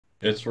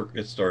It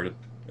started.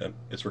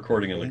 It's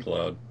recording in the Okay.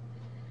 cloud.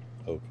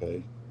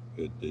 Okay.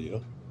 Good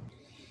deal.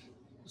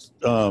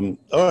 All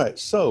right.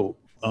 So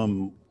I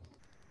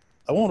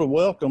want to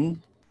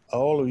welcome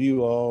all of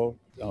you all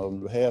on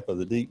behalf of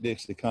the Deep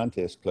Dixie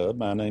Contest Club.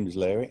 My name is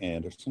Larry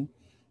Anderson,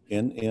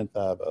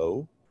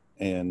 N4OGW,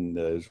 and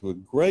it's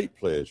with great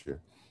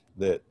pleasure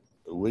that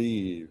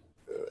we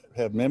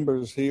have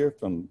members here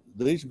from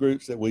these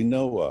groups that we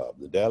know of: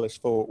 the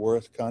Dallas-Fort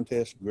Worth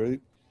Contest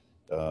Group,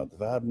 the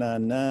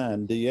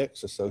 599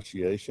 DX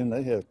Association.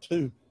 They have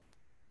two.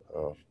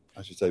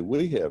 I should say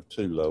we have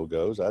two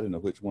logos. I didn't know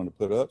which one to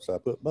put up, so I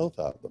put both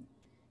of them.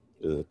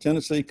 The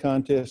Tennessee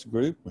Contest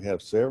Group, we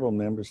have several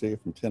members here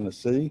from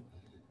Tennessee.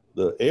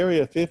 The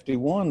Area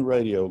 51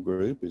 radio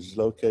group is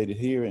located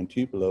here in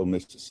Tupelo,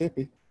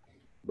 Mississippi,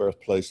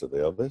 birthplace of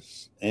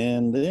Elvis.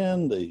 And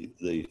then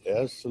the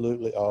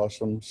absolutely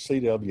awesome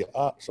CW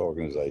Ops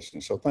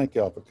organization. So thank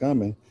y'all for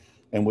coming,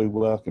 and we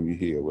welcome you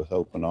here with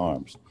open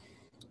arms.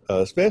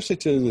 Especially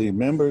to the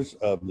members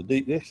of the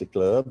Deep Dixie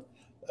Club,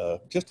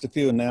 just a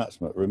few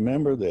announcements.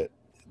 Remember that,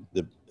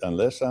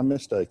 unless I'm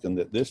mistaken,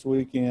 that this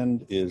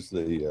weekend is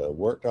the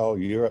Worked All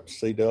Europe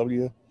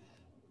CW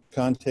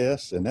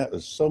contest, and that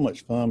was so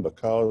much fun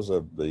because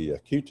of the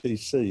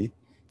QTC,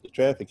 the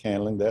traffic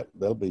handling.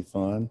 That'll be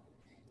fun.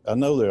 I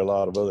know there are a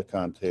lot of other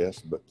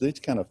contests, but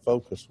these kind of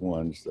focused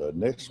ones.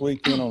 Next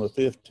weekend on the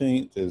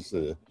 15th is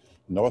the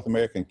North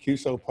American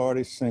QSO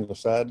Party single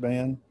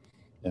sideband.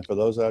 And for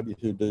those of you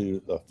who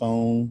do the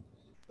phone,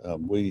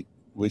 we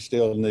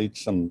still need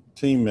some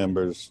team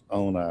members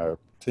on our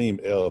Team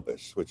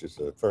Elvis, which is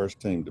the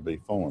first team to be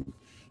formed.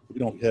 We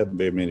don't have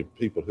very many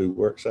people who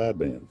work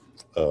sideband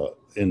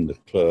in the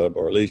club,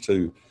 or at least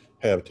who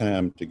have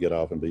time to get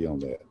off and be on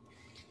that.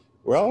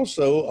 We're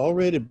also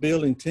already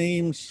building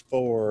teams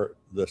for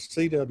the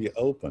CW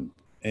Open.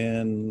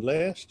 And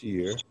last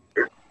year,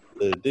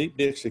 the Deep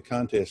Dixie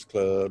Contest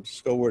Club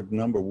scored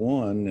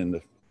 #1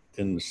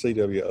 in the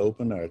CW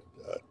Open. Our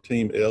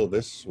Team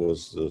Elvis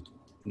was the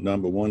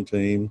 #1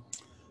 team.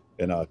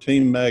 And our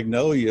Team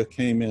Magnolia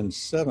came in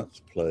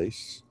 7th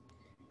place.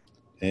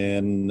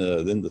 And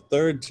then the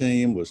third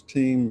team was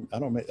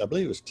I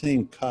believe it was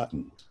Team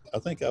Cotton. I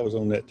think I was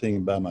on that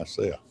team by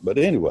myself. But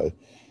anyway,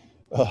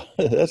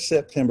 that's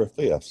September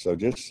 5th. So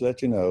just to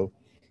let you know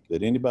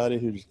that anybody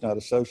who's not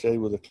associated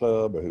with the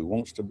club or who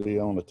wants to be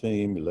on the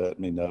team, let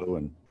me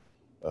know.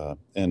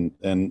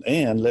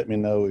 And let me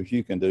know if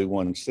you can do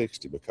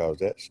 160, because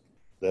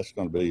that's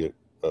going to be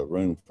a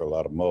room for a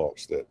lot of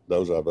mulch that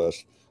those of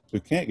us who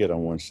can't get on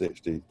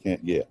 160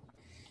 can't get.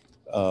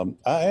 I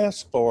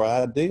asked for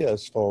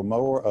ideas for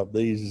more of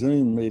these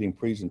Zoom meeting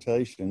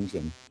presentations,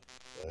 and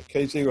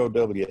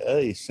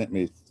K0WA sent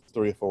me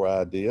 3 or 4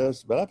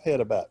 ideas, but I've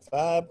had about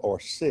 5 or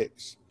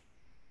 6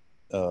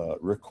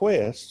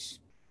 requests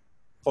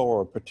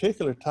for a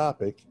particular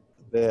topic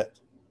that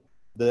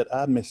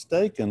I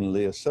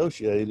mistakenly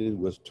associated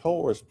with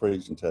Tor's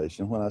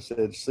presentation when I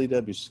said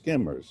CW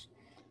skimmers.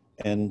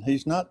 And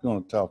he's not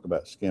going to talk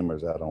about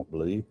skimmers, I don't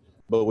believe.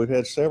 But we've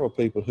had several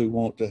people who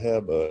want to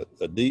have a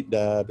deep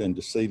dive into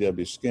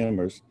CW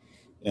skimmers.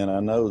 And I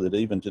know that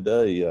even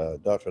today,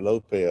 Dr.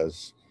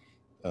 Lopez,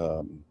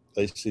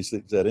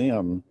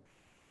 AC6ZM,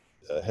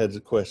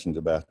 had questions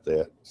about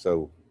that.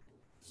 So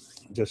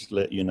just to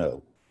let you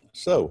know.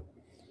 So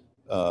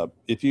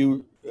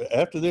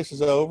after this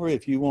is over,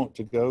 if you want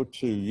to go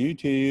to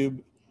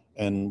YouTube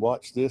and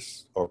watch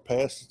this or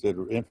pass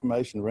the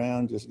information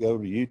around, just go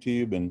to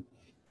YouTube and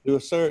do a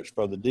search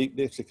for the Deep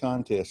Dixie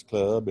Contest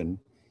Club. And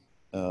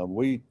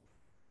we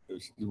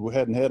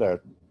hadn't had our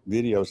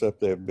videos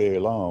up there very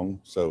long,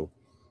 so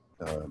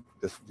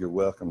you're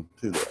welcome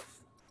to that.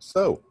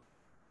 So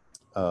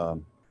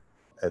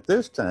at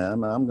this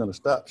time, I'm going to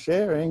stop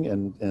sharing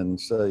and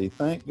say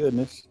thank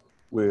goodness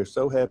we're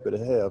so happy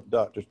to have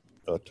Dr.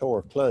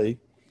 Tor Clay,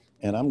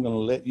 and I'm going to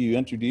let you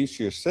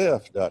introduce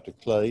yourself, Dr.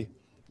 Clay.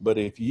 But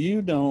if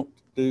you don't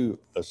do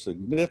a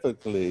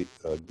significantly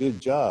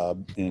good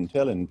job in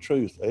telling the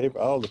truth,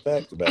 all the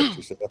facts about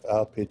yourself,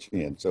 I'll pitch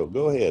in. So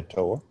go ahead,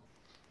 Tor.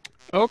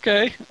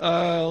 Okay,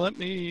 let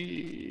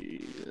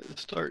me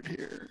start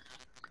here.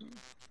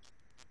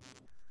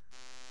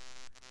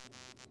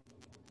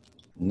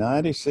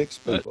 96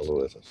 people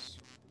with us.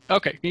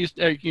 Okay, can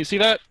you see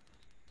that?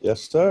 Yes,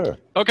 sir.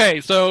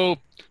 Okay, so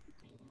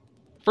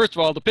first of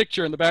all, the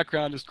picture in the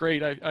background is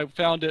great. I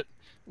found it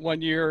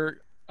one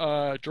year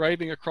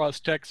driving across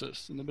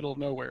Texas in the middle of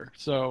nowhere.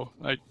 So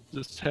I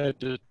just had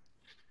to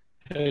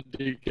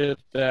get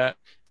that.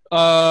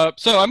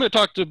 So I'm going to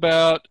talk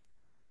about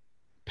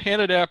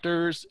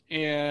panadapters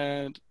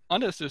and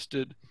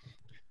unassisted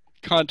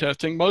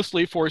contesting,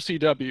 mostly for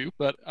CW,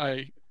 but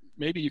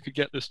maybe you could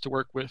get this to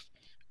work with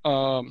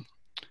sideband.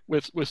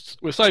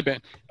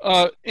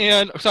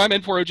 And so I'm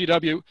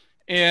N4OGW,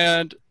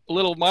 and a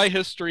little of my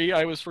history.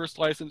 I was first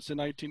licensed in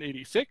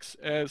 1986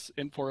 as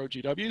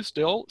N4OGW,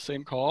 still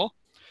same call.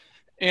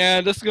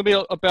 And this is going to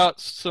be about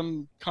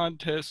some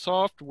contest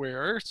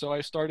software. So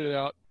I started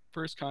out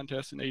first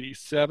contest in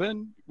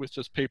 '87 with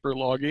just paper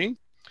logging.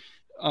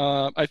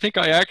 I think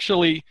I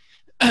actually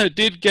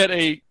did get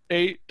a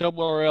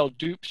ARRL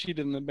dupe sheet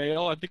in the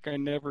mail. I think I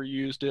never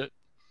used it.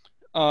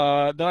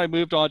 Then I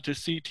moved on to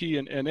CT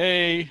and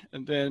NA,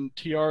 and then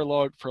TR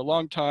log for a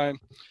long time.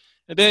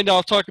 And then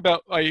I'll talk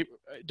about, I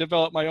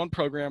developed my own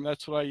program.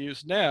 That's what I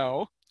use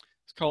now.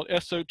 It's called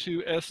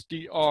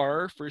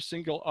SO2SDR for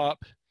single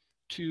op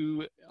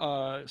to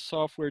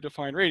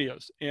software-defined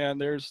radios. And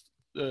there's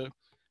the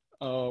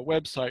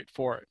website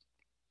for it.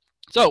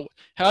 So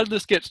how did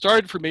this get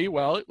started for me?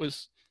 Well,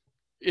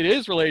 it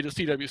is related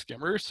to CW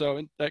Skimmer. So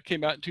that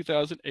came out in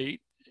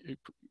 2008, you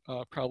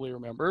probably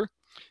remember.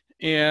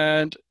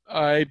 And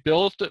I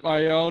built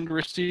my own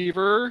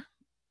receiver,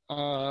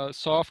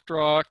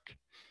 SoftRock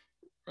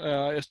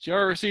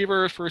SDR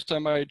receiver. First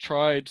time I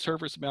tried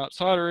surface mount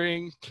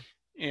soldering,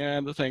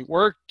 and the thing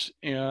worked,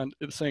 and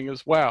the thing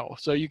is wow.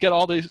 So you get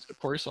all these, of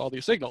course, all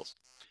these signals.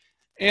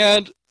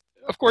 And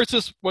of course,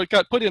 this what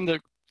got put in the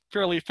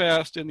fairly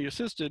fast in the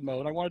assisted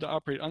mode. I wanted to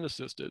operate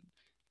unassisted.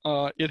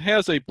 It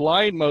has a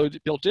blind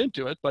mode built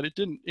into it, but it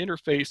didn't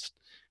interface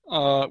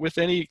with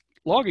any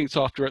logging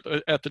software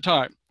at the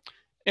time.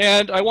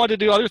 And I wanted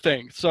to do other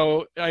things,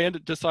 so I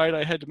decided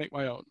I had to make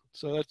my own.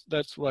 So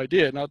that's what I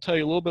did, and I'll tell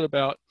you a little bit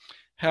about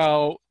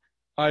how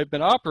I've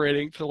been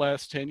operating for the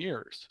last 10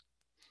 years.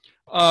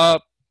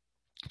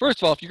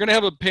 First of all, if you're going to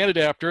have a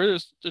Panadapter,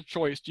 there's a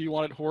choice. Do you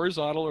want it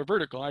horizontal or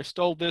vertical? I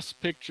stole this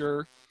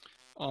picture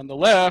on the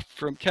left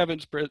from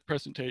Kevin's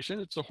presentation.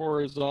 It's a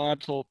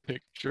horizontal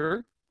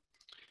picture.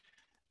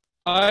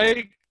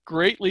 I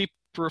greatly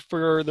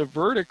prefer the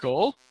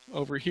vertical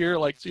over here,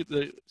 like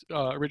the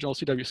original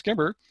CW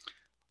Skimmer.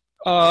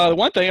 The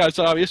one thing that's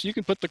obvious, you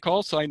can put the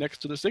call sign next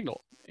to the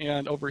signal.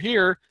 And over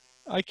here,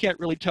 I can't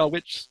really tell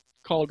which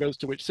call goes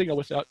to which signal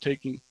without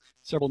taking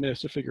several minutes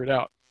to figure it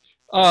out.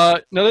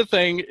 Another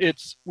thing,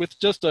 it's with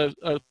just a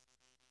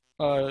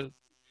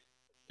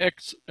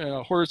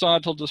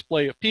horizontal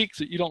display of peaks,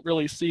 that you don't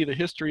really see the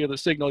history of the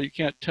signal. You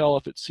can't tell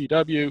if it's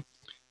CW,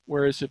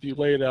 whereas if you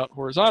lay it out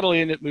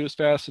horizontally and it moves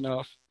fast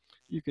enough,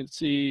 you can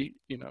see,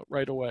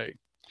 right away.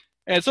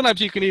 And sometimes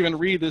you can even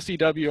read the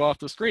CW off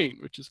the screen,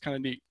 which is kind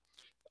of neat.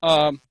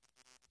 At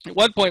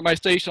one point, my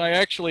station, I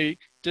actually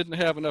didn't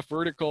have enough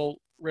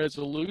vertical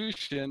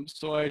resolution,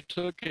 so I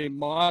took a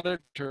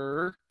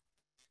monitor,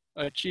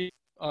 a cheap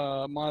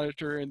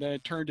monitor, and then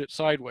turned it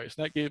sideways.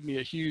 That gave me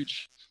a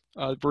huge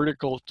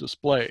vertical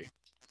display.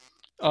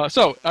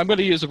 So I'm going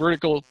to use a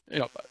vertical,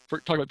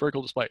 talk about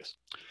vertical displays.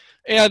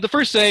 And the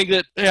first thing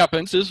that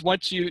happens is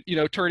once you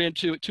tune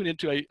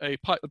into a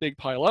big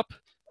pileup,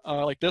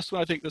 like this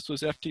one, I think this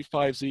was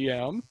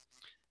FT5ZM.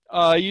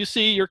 You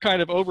see you're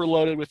kind of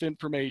overloaded with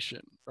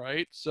information,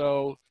 right?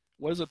 So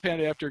what does a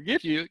Panadapter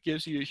give you? It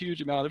gives you a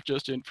huge amount of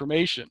just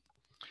information.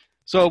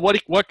 So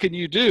what can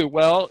you do?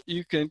 Well,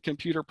 you can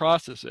computer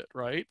process it,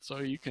 right? So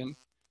you can,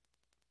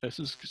 this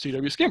is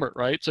CW Skimmer,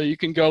 right? So you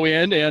can go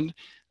in and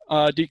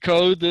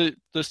decode the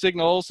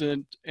signals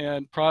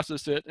and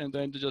process it, and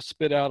then to just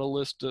spit out a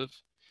list of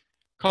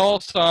call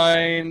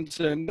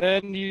signs, and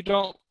then you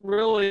don't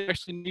really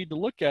actually need to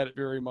look at it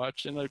very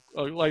much. And a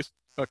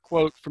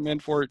quote from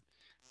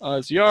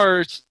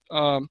N4OGW's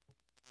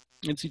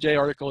NCJ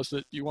article is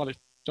that you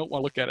don't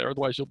want to look at it,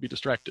 otherwise you'll be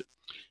distracted.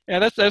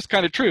 And that's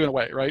kind of true in a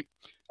way, right?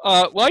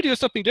 What I do is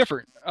something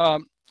different.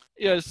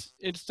 Is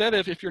instead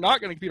of, if you're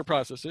not going to computer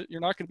process it, you're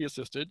not going to be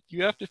assisted,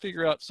 you have to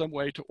figure out some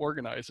way to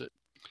organize it.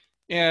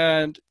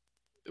 And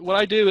what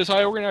I do is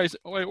I organize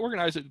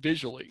it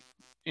visually.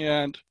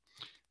 And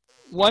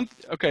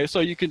so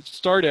you can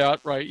start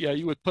out, right? Yeah,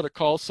 you would put a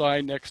call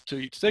sign next to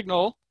each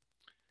signal,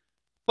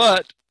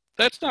 but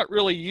that's not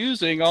really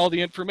using all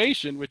the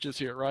information which is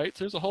here, right?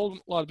 So there's a whole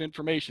lot of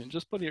information.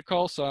 Just putting a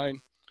call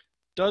sign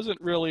doesn't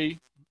really,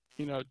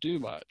 do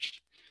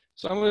much.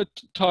 So I'm going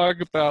to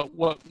talk about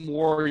what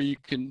more you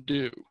can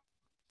do.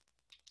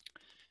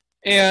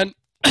 And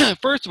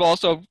first of all,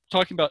 so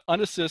talking about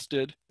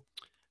unassisted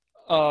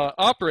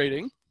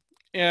operating,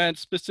 and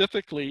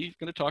specifically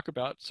going to talk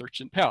about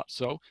Search and Pounce.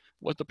 So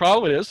what the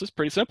problem is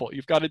pretty simple.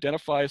 You've got to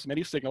identify as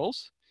many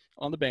signals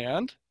on the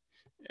band,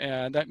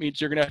 and that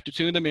means you're going to have to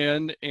tune them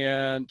in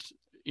and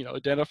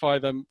identify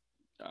them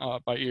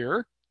by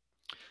ear.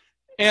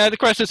 And the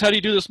question is, how do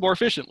you do this more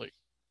efficiently?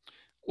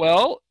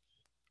 Well,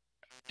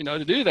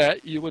 to do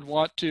that, you would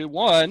want to,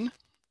 one,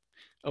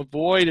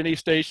 avoid any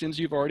stations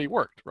you've already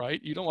worked,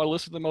 right? You don't want to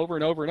listen to them over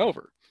and over and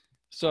over.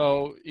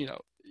 So,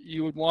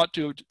 you would want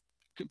to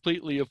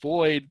completely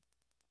avoid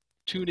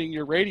tuning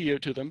your radio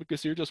to them,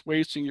 because you're just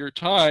wasting your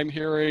time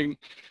hearing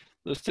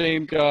the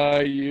same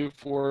guy you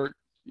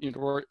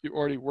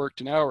already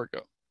worked an hour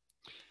ago.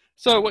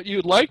 So what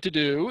you'd like to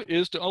do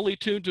is to only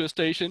tune to a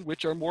station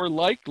which are more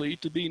likely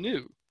to be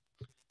new.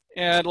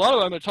 And a lot of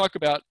what I'm going to talk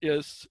about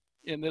is,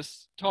 in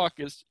this talk,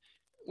 is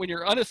when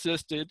you're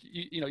unassisted,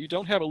 you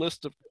don't have a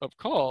list of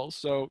calls.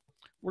 So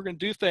we're going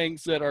to do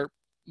things that are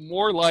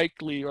more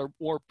likely or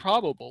more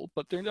probable,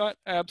 but they're not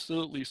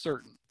absolutely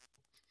certain.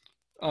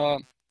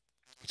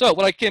 So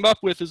what I came up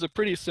with is a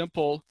pretty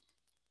simple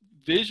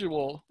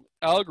visual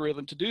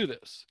algorithm to do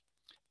this.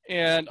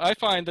 And I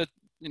find that,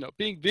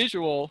 being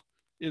visual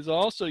is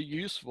also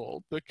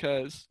useful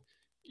because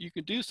you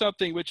can do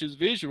something which is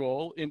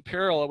visual in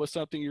parallel with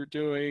something you're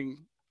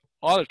doing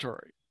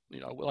auditory,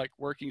 like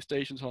working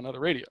stations on other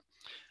radio.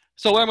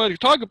 So what I'm going to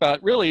talk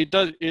about really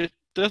it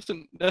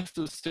doesn't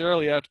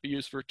necessarily have to be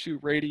used for 2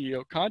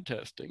 radio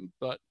contesting,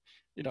 but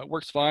it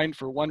works fine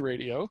for 1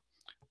 radio.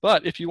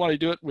 But if you want to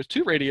do it with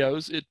 2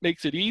 radios, it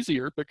makes it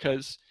easier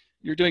because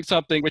you're doing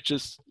something which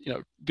is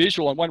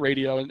visual on one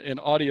radio and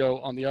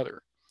audio on the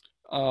other.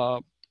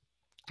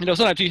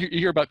 Sometimes you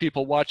hear about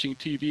people watching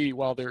TV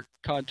while they're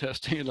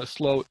contesting in a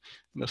slow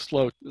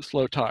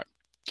time.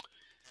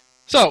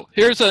 So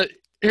here's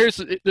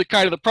the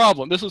kind of the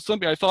problem. This is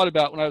something I thought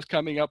about when I was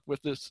coming up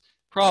with this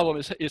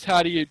problem is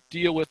how do you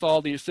deal with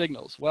all these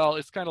signals? Well,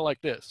 it's kind of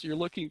like this. You're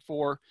looking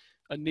for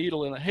a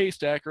needle in a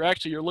haystack, or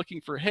actually you're looking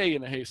for hay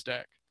in a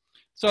haystack.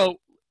 So,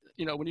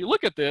 when you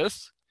look at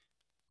this,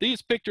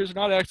 these pictures are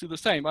not actually the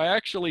same. I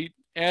actually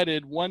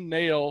added 1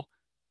 nail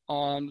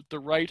on the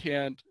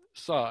right-hand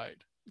side.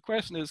 The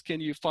question is,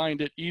 can you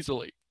find it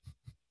easily?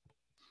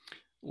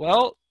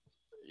 Well,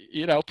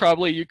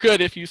 probably you could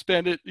if you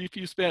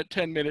spent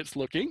 10 minutes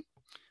looking.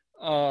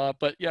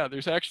 But yeah,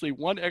 there's actually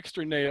 1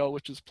 extra nail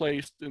which is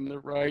placed in the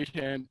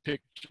right-hand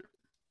picture.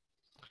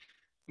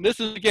 And this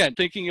is, again,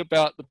 thinking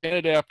about the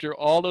Panadapter,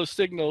 all those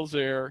signals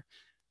there.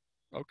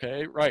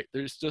 Okay, right,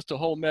 there's just a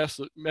whole mess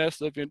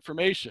of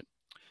information.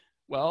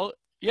 Well,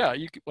 yeah,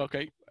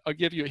 okay, I'll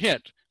give you a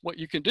hint. What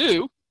you can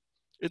do,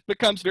 it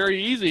becomes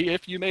very easy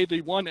if you made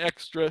the 1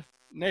 extra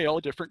nail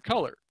a different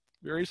color.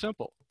 Very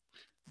simple.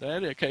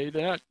 Then, okay,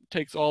 that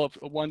takes all of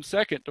 1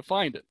 second to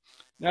find it.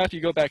 Now, if you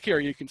go back here,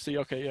 you can see,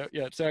 okay,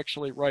 yeah, it's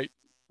actually right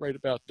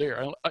about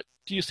there.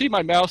 Do you see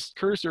my mouse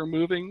cursor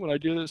moving when I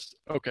do this?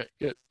 Okay,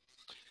 good.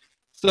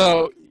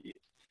 So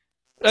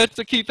that's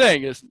the key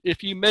thing is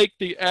if you make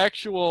the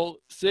actual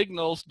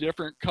signals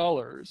different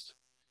colors,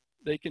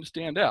 they can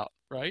stand out,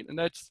 right? And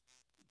that's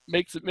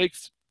makes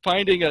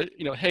finding a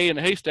hay in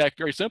a haystack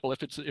very simple.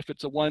 If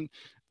it's a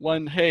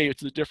one hay,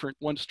 it's a different,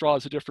 1 straw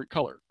is a different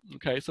color.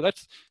 Okay, so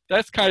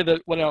that's kind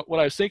of what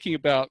I was thinking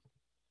about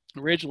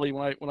originally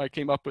when I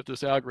came up with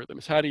this algorithm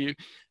is how do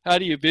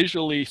you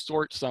visually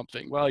sort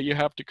something? Well, you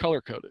have to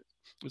color code it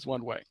is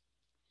one way.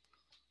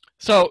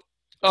 So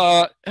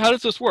how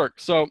does this work?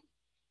 So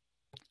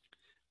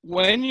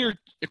when you're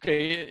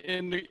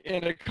in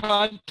a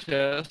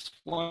contest,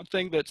 one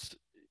thing that's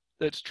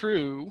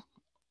true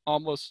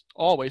almost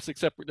always,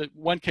 except that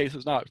one case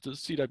is not, it's a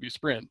CW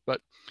sprint, but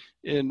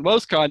in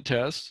most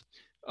contests,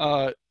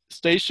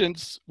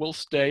 stations will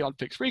stay on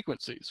fixed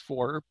frequencies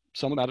for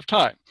some amount of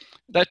time.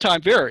 That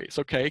time varies,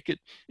 okay?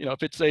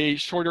 If it's a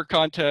shorter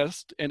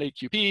contest and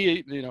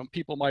AQP,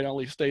 people might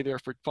only stay there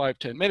for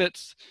 5-10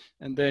 minutes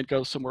and then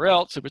go somewhere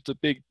else. If it's a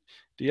big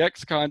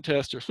DX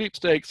contest or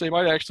sweepstakes, they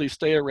might actually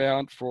stay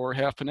around for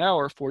half an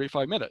hour,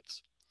 45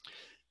 minutes.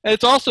 And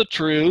it's also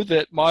true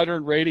that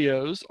modern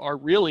radios are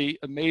really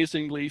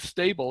amazingly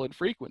stable in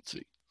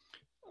frequency.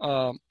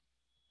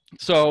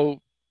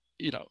 So,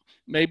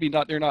 maybe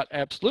they're not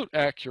absolute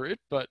accurate,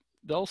 but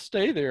they'll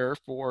stay there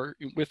for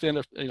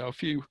within a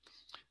few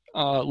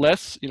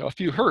a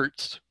few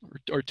hertz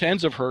or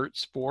tens of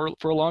hertz for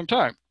a long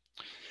time.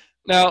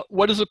 Now,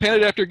 what does a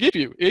Panadapter give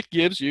you? It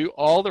gives you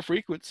all the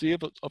frequency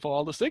of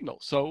all the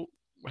signals. So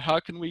how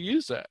can we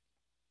use that?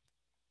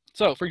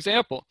 So, for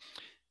example,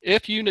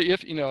 if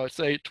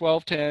say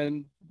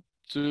 1210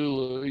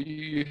 Zulu,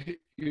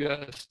 your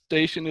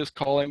station is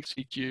calling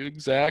CQ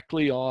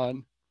exactly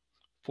on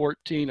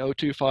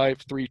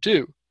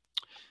 14.02532.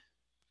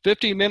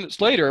 15 minutes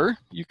later,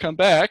 you come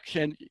back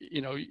and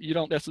you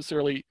don't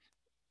necessarily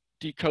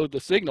decode the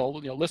signal,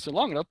 listen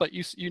long enough, but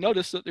you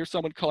notice that there's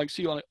someone calling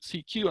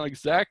CQ on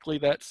exactly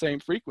that same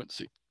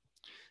frequency.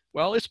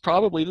 Well, it's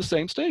probably the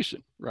same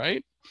station,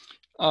 right?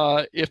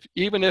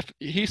 Even if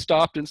he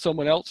stopped and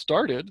someone else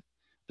started,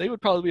 they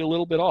would probably be a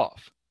little bit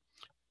off.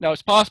 Now,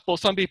 it's possible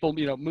some people,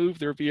 move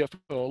their VFO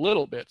a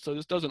little bit, so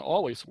this doesn't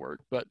always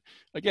work. But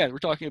again, we're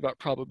talking about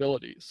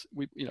probabilities.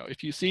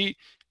 If you see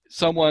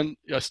someone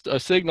a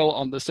signal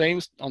on the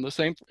same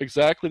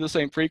exactly the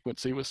same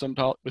frequency with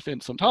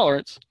within some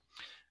tolerance,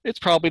 it's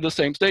probably the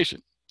same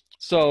station.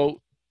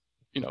 So,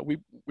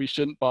 we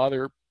shouldn't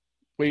bother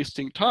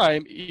wasting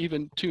time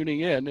even tuning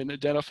in and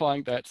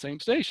identifying that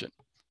same station,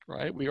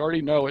 right? We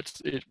already know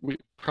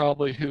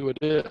probably who it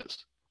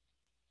is.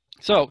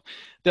 So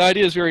the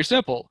idea is very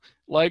simple.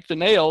 Like the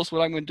nails,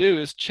 what I'm going to do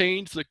is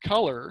change the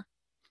color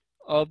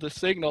of the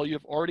signal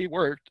you've already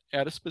worked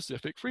at a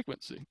specific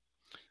frequency.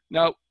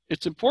 Now,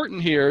 it's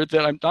important here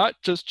that I'm not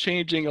just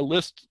changing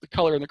the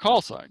color and the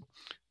call sign.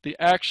 The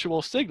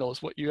actual signal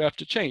is what you have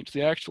to change,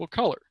 the actual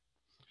color.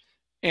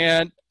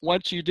 And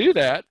once you do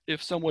that,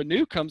 if someone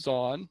new comes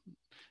on,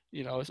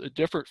 it's a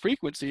different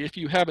frequency, if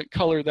you haven't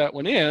colored that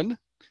one in,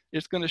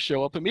 it's going to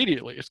show up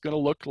immediately. It's going to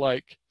look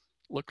like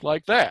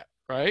that,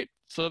 right?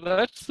 So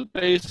that's the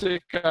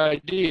basic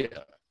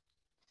idea.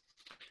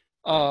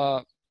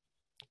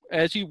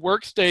 As you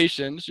work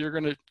stations, you're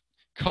going to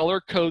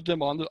color code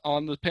them on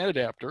the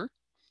Panadapter,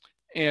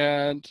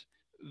 and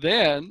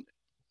then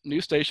new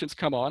stations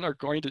come on are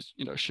going to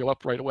show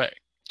up right away.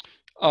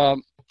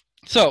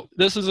 So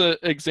this is an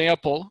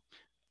example.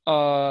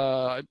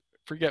 I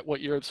forget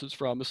what year this is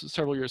from. This is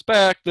several years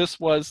back. This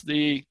was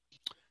the,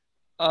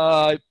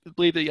 I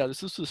believe that, yeah,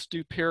 this is the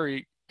Stu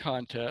Perry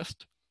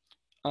contest.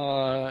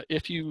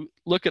 If you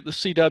look at the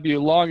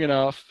CW long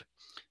enough,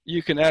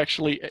 you can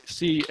actually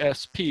see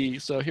SP.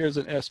 So here's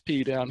an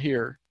SP down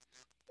here.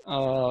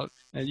 And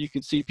you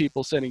can see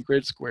people sending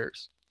grid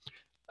squares.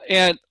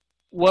 And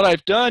what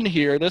I've done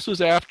here, this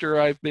was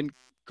after I've been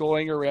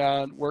going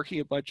around working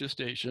a bunch of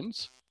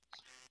stations.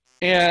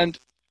 And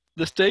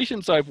the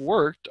stations I've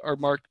worked are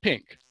marked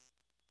pink.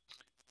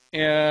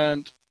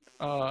 And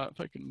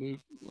if I can move,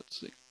 let's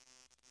see.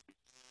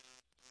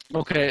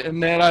 Okay,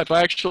 and then I've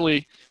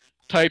actually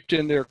typed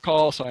in their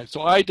call sign.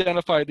 So I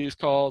identified these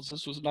calls.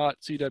 This was not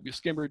CW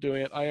Skimmer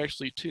doing it. I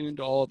actually tuned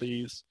all of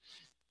these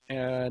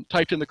and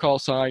typed in the call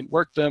sign,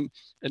 worked them,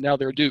 and now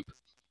they're a dupe.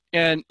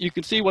 And you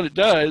can see what it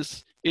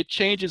does. It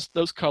changes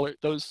those color,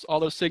 all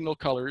those signal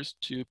colors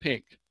to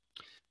pink.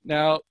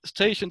 Now,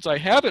 stations I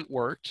haven't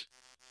worked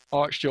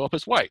show up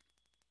as white.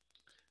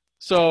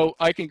 So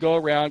I can go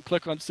around,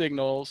 click on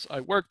signals, I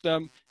work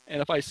them,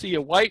 and if I see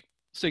a white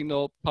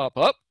signal pop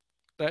up,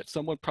 that's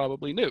someone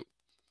probably new.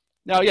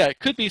 Now, yeah, it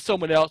could be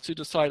someone else who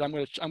decide I'm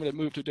going to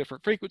move to a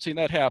different frequency, and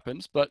that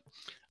happens. But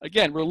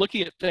again, we're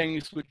looking at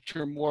things which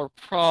are more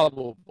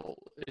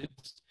probable. If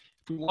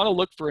we want to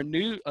look for a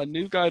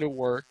new guy to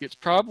work, it's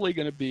probably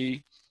going to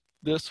be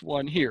this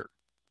one here.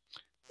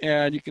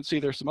 And you can see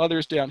there's some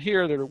others down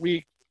here that are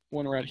weak,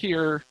 one around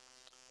here,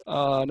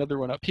 another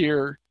one up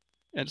here,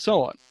 and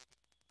so on.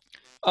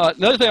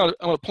 Another thing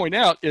I want to point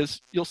out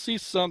is you'll see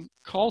some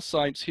call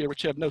signs here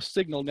which have no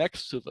signal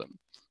next to them.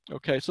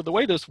 Okay, so the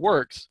way this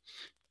works,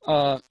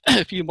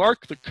 if you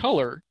mark the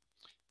color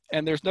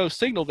and there's no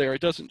signal there,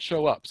 it doesn't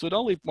show up. So it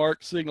only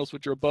marks signals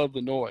which are above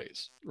the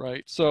noise,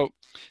 right? So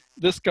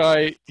this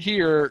guy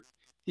here,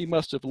 he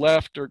must have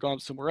left or gone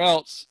somewhere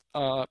else.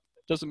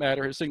 Doesn't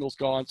matter, his signal's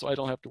gone, so I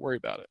don't have to worry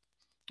about it.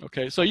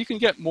 Okay, so you can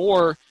get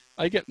more,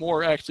 I get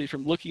more actually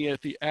from looking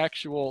at the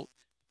actual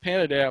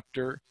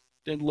Panadapter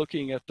than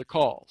looking at the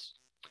calls.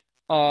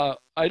 I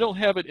don't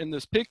have it in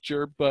this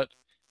picture, but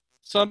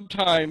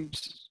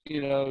sometimes,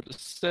 you know, to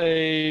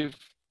save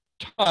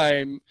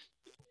time,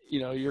 you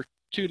know, you're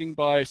tuning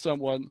by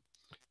someone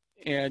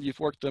and you've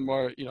worked them,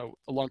 you know,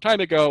 a long time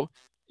ago,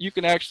 you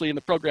can actually in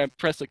the program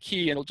press a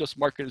key and it'll just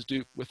mark it as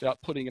dupe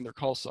without putting in their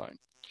call sign.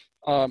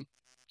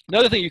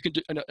 Another thing you can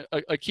do,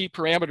 a key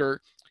parameter,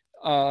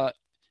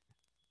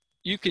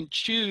 you can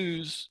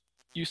choose,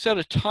 you set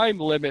a time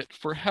limit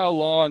for how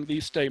long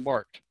these stay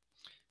marked.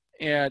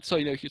 And so,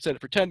 you know, you can set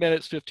it for 10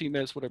 minutes, 15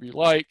 minutes, whatever you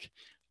like.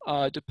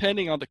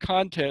 Depending on the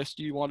contest,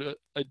 you want to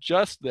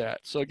adjust that.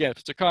 So again, if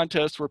it's a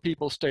contest where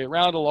people stay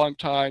around a long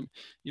time,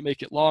 you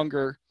make it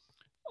longer.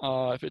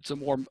 If it's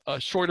a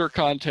shorter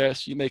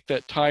contest, you make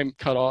that time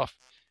cutoff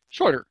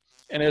shorter.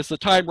 And as the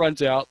time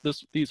runs out,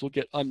 these will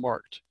get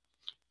unmarked.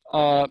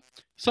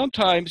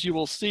 Sometimes you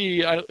will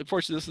see,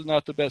 unfortunately this is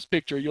not the best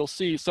picture, you'll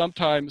see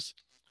sometimes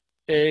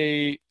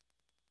a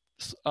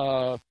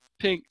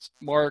pink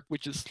mark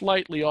which is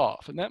slightly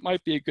off, and that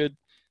might be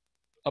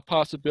a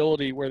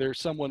possibility where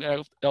there's someone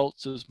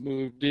else has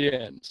moved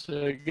in.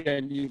 So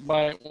again, you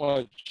might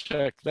want to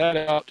check that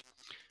out.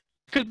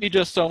 It could be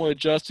just someone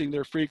adjusting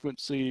their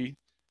frequency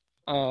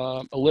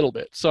a little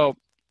bit. So,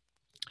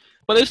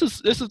 but this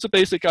is a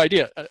basic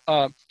idea.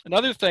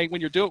 Another thing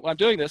when I'm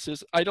doing this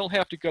is I don't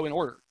have to go in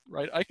order,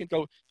 right? I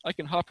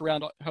can hop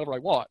around however I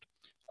want.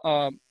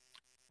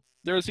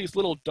 There's these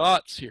little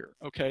dots here.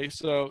 Okay,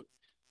 so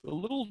the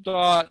little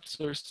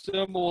dots are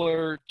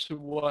similar to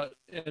what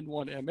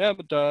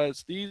N1MM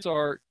does. These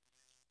are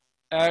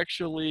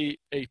actually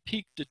a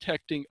peak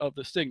detecting of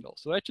the signal.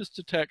 So that just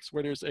detects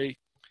where there's a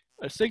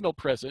signal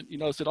present. You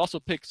notice it also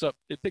picks up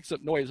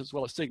noise as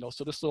well as signal.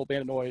 So this little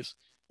band of noise,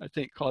 I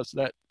think, caused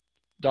that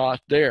dot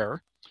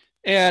there.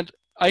 And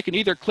I can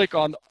either click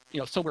on, you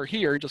know, somewhere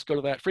here and just go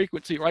to that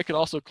frequency, or I could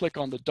also click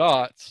on the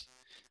dots.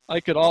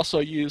 I could also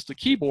use the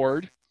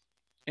keyboard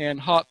and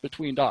hop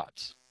between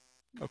dots.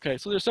 Okay,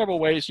 so there's several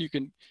ways you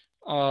can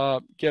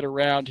get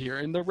around here.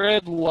 And the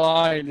red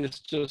line is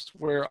just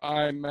where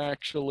I'm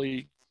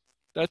actually,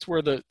 that's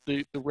where the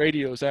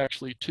radio is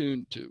actually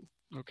tuned to.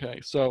 Okay,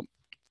 so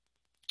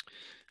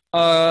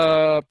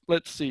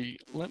let's see,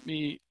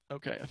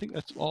 okay, I think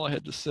that's all I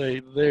had to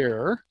say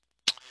there.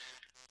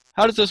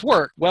 How does this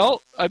work?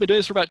 Well, I've been doing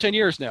this for about 10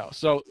 years now.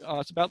 So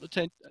it's about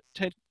the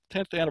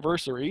 10th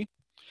anniversary.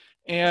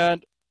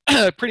 And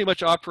I pretty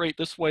much operate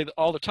this way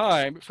all the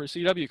time for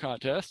CW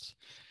contests.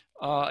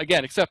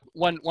 Again, except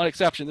one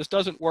exception. This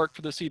doesn't work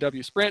for the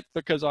CW Sprint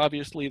because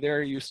obviously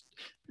there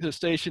the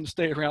stations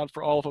stay around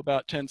for all of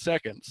about 10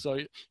 seconds. So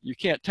you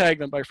can't tag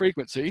them by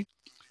frequency.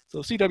 So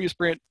CW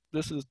Sprint,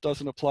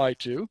 doesn't apply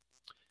to.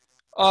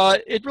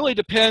 It really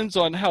depends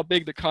on how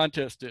big the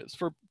contest is.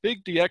 For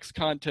big DX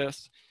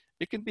contests,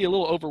 it can be a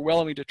little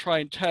overwhelming to try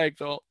and tag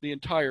the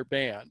entire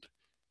band,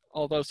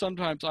 although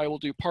sometimes I will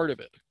do part of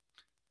it.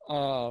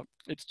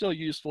 It's still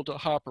useful to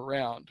hop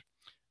around.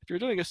 If you're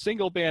doing a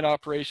single band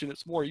operation,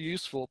 it's more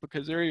useful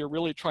because there you're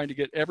really trying to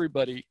get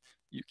everybody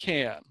you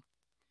can.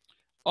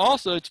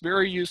 Also, it's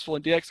very useful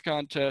in DX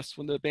contests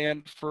when the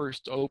band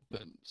first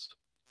opens,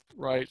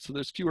 right? So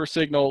there's fewer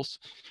signals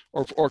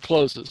or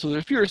closes. So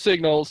there's fewer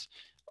signals,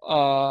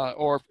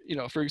 or, you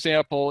know, for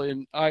example,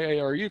 in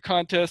IARU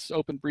contests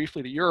open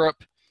briefly to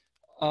Europe,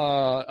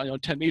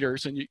 10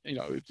 meters, and you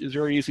know, it's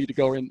very easy to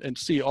go in and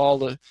see all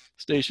the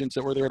stations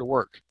that were there to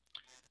work.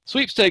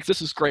 Sweepstakes,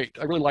 this is great.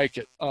 I really like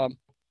it.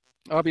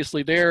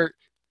 Obviously, there,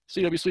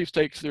 CW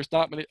sweepstakes, there's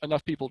not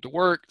enough people to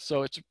work,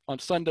 so it's on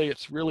Sunday.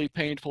 It's really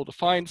painful to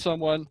find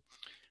someone.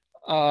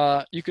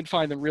 You can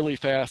find them really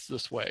fast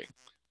this way,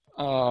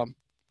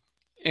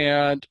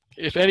 and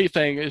if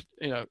anything,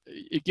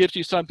 it gives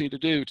you something to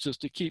do,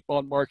 just to keep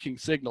on marking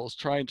signals,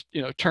 trying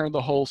to turn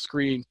the whole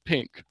screen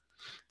pink.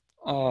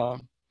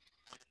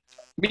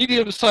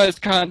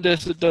 Medium-sized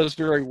contests, it does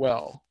very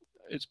well.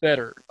 It's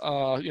better.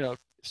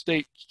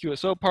 State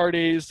QSO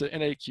parties, the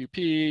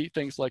NAQP,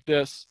 things like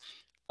this,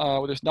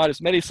 where there's not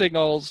as many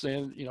signals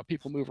and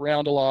people move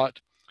around a lot.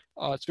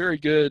 It's very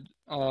good,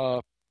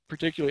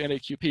 particularly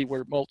NAQP,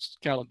 where mults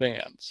count on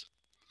bands.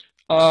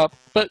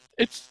 But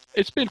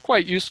it's been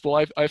quite useful,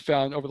 I've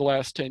found, over the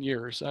last 10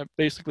 years. I've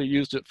basically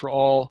used it for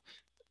all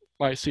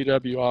my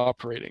CW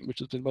operating, which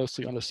has been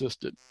mostly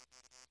unassisted.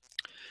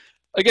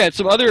 Again,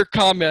 some other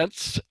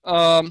comments.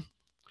 I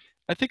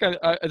think,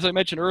 as I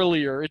mentioned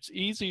earlier, it's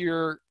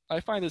easier. I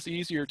find this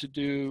easier to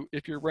do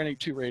if you're running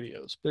 2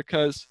 radios,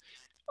 because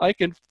I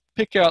can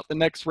pick out the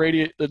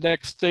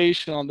next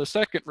station on the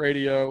second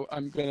radio.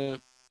 I'm going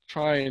to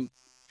try and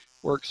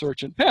work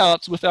Search and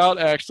Pounce without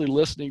actually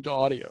listening to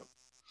audio.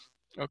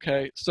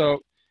 Okay,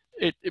 so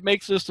it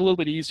makes this a little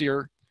bit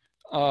easier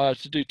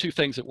to do 2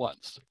 things at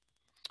once.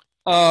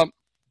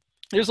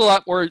 There's a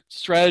lot more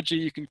strategy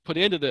you can put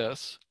into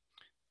this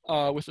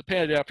with the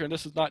Panadapter, and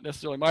this is not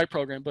necessarily my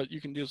program, but you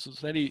can use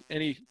this with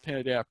any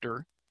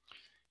Panadapter.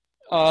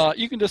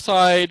 You can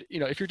decide,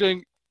 if you're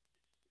doing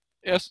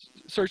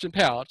Search and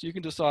Pounce, you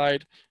can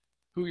decide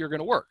who you're going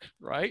to work,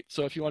 right?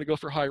 So if you want to go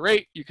for high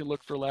rate, you can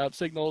look for loud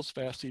signals,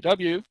 fast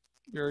CW.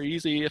 Very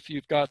easy if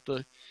you've got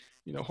the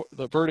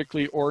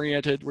vertically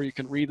oriented where you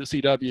can read the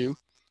CW.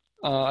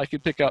 I can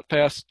pick out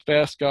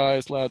fast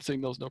guys, loud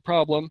signals, no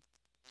problem.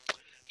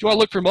 If you want to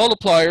look for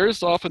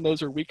multipliers, often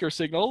those are weaker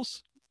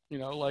signals.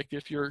 Like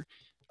if you're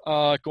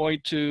going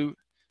to,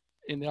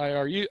 in the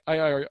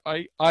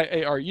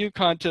IARU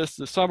contest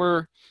this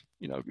summer,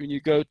 when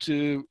you go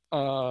to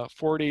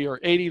 40 or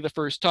 80 the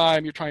first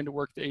time, you're trying to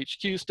work the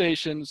HQ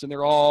stations, and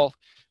they're all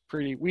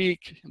pretty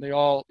weak, and they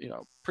all,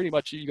 pretty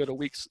much you go to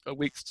a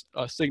weak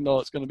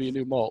signal, it's going to be a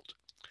new mult.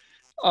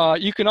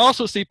 You can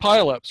also see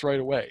pileups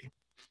right away.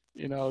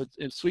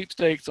 In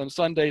sweepstakes on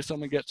Sunday,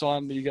 someone gets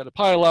on, you got a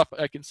pileup.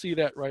 I can see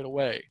that right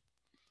away.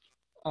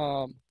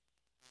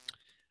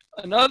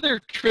 Another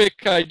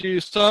trick I do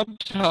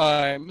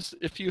sometimes,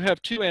 if you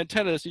have 2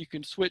 antennas, you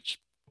can switch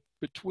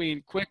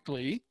between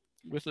quickly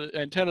with an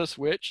antenna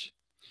switch.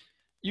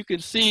 You can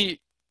see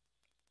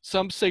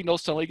some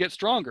signals suddenly get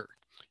stronger.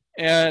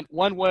 And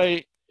one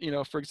way,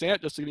 for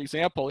example, just an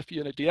example, if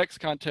you're in a DX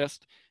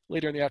contest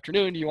later in the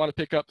afternoon, you want to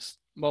pick up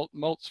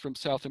mults from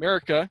South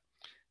America,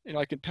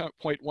 I can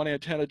point one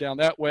antenna down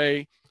that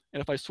way,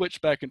 and if I switch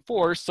back and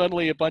forth,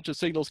 suddenly a bunch of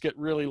signals get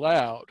really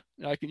loud.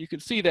 And you can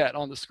see that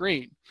on the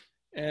screen.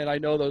 And I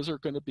know those are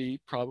going to be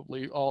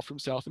probably all from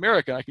South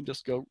America. I can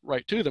just go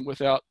right to them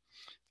without,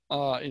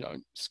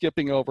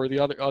 skipping over the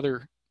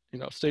other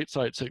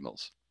stateside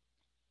signals.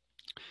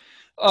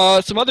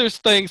 Some other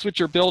things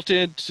which are built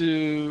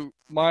into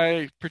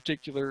my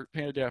particular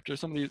Panadapter,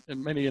 some of these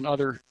and many in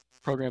other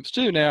programs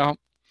too now.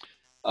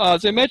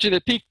 As I mentioned,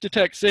 it peak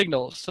detects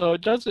signals, so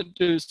it doesn't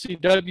do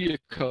CW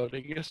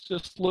coding. It's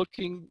just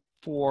looking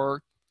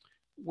for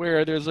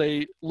where there's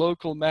a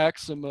local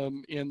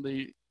maximum in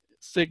the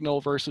signal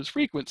versus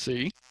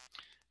frequency,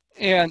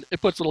 and it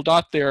puts a little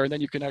dot there, and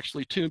then you can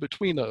actually tune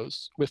between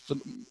those with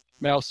the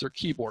mouse or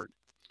keyboard.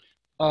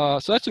 So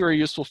that's a very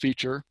useful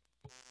feature.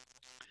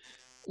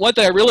 One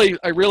thing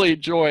I really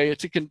enjoy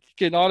is it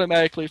can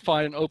automatically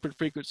find an open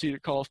frequency to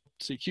call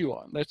CQ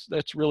on.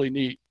 That's really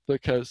neat,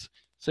 because it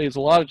saves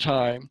a lot of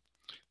time.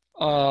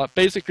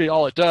 Basically,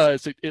 all it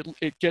does,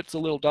 it gets the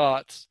little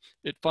dots,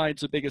 it finds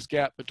the biggest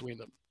gap between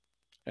them,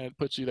 and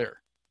puts you there.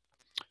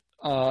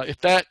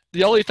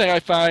 The only thing I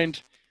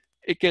find,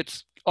 it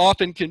gets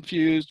often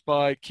confused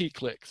by key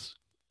clicks.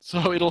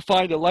 So it'll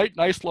find a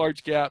nice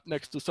large gap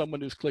next to someone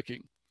who's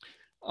clicking.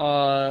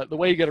 The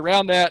way you get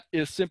around that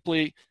is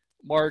simply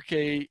mark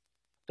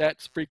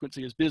that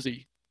frequency is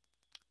busy,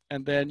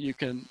 and then you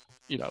can,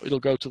 it'll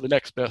go to the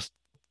next best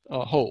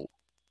hole.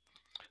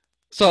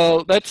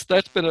 So that's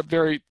been a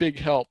very big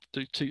help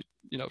to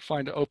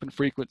find an open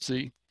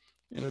frequency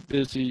in a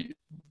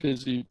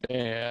busy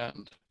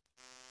band.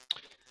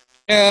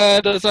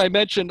 And as I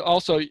mentioned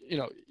also,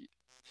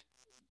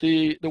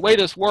 the way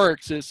this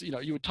works is,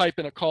 you would type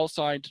in a call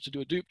sign to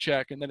do a dupe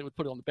check, and then it would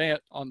put it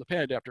on the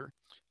Panadapter.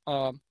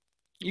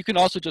 You can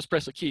also just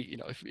press a key.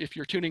 If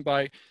you're tuning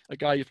by a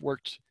guy you've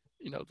worked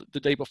the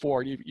day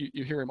before, and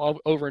you hear him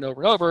over and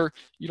over and over.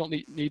 You don't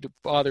need to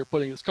bother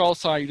putting his call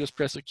sign. You just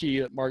press a key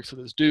that marks it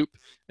as dupe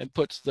and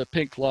puts the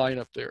pink line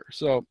up there.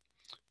 So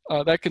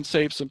that can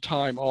save some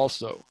time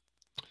also.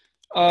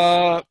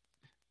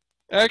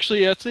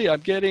 Actually, let's see, I'm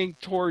getting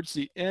towards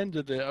the end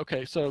of the,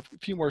 okay, so a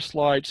few more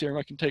slides here and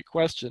I can take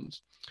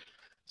questions.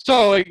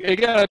 So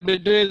again, I've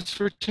been doing this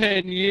for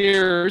 10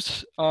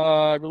 years.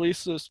 I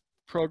released this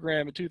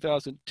program in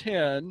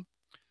 2010.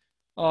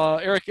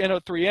 Eric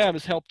N4OGW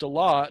has helped a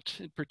lot.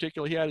 In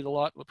particular, he added a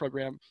lot to the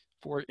program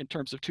in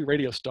terms of 2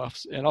 radio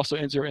stuffs, and also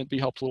N0NB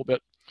helps a little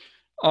bit.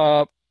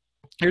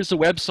 Here's the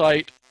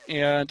website,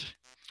 and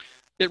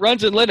it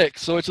runs in Linux,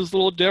 so it's just a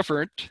little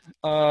different.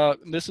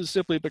 This is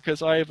simply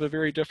because I have a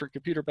very different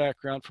computer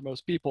background from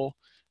most people.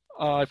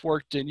 I've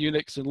worked in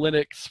Unix and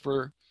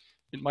Linux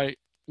in my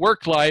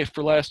work life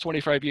for the last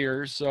 25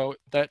 years, so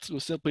that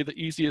was simply the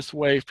easiest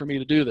way for me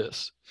to do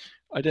this.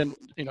 I didn't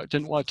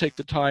want to take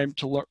the time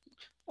to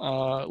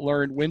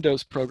learn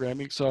Windows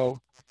programming, so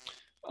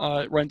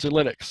it runs in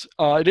Linux.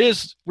 It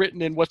is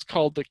written in what's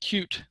called the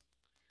Qt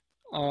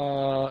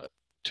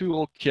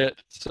toolkit,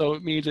 so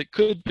it means it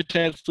could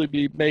potentially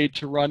be made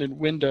to run in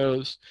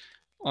Windows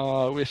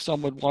if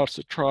someone wants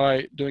to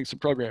try doing some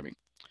programming.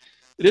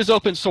 It is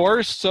open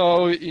source,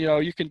 so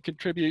you can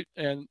contribute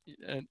and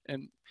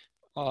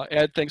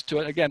add things to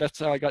it. Again, that's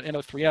how I got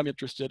N4OGW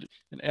interested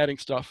in adding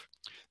stuff.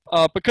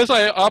 Because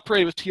I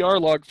operated with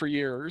TR-log for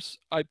years,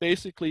 I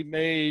basically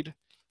made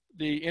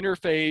the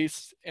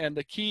interface and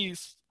the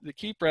keys, the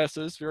key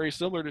presses, very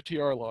similar to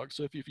TR-log.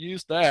 So if you've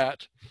used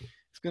that,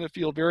 it's going to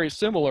feel very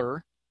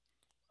similar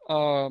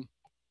to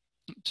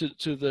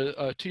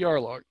the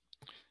TR-log.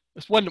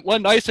 That's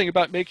one nice thing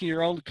about making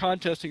your own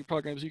contesting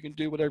programs. You can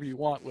do whatever you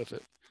want with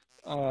it.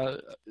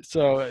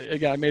 So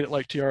again, I made it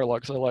like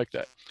TR-log, so I like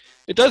that.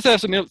 It does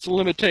have some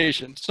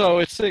limitations. So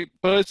it's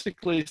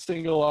basically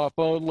single op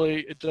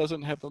only. It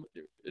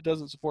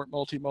doesn't support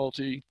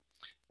multi,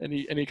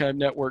 any kind of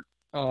network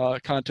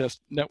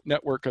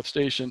network of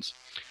stations.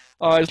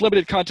 It's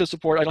limited contest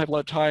support. I don't have a lot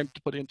of time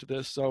to put into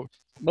this, so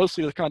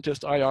mostly the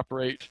contest I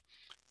operate.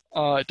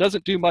 It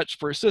doesn't do much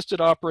for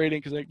assisted operating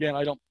because, again,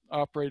 I don't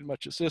operate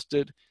much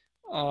assisted.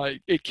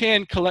 It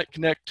can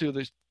connect to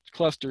the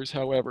clusters,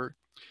 however.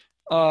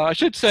 I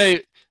should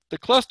say the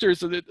clusters,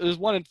 there's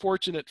one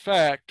unfortunate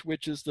fact,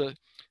 which is the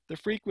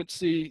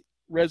frequency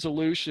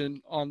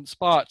resolution on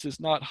spots is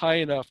not high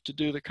enough to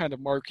do the kind of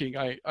marking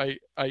I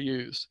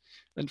use.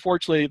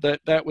 Unfortunately,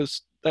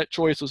 that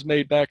choice was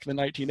made back in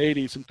the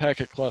 1980s in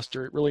packet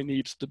cluster. It really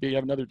needs to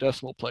have another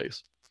decimal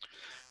place.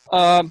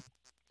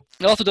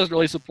 It also doesn't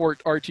really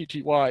support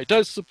RTTY. It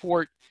does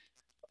support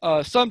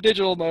some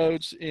digital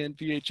modes in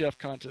VHF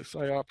context.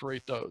 I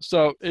operate those.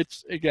 So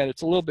it's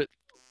a little bit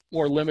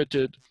more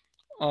limited,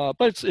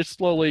 but it's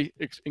slowly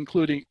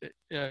including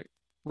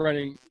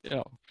running.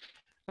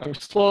 I'm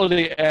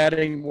slowly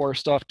adding more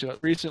stuff to it.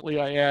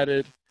 Recently, I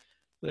added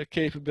the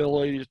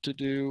capability to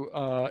do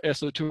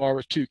SO2R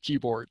with 2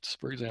 keyboards,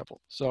 for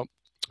example. So,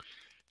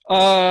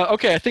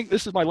 okay, I think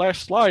this is my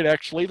last slide,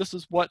 actually. This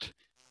is what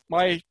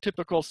my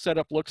typical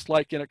setup looks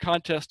like in a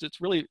contest. It's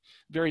really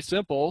very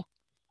simple.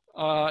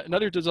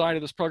 Another design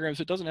of this program is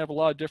it doesn't have a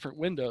lot of different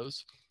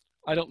windows.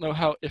 I don't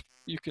know if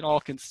you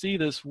all can see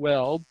this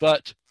well,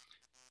 but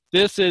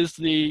this is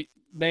the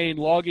main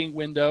logging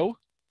window.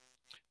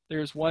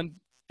 There's one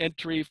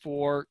entry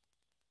for,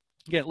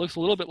 again, it looks a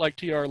little bit like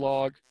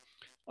TR-log.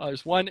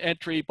 There's one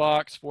entry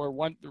box for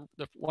one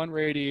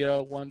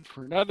radio, one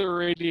for another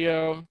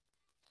radio.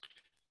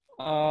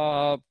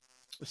 A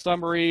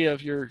summary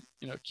of your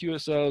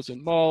QSOs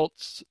and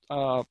mults.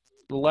 The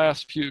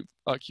last few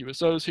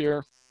QSOs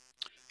here.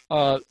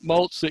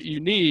 Mults that you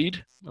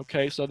need.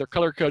 Okay, so they're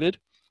color coded.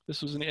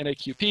 This was an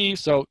NAQP,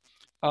 so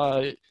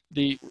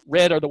the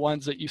red are the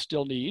ones that you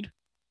still need.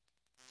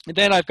 And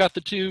then I've got the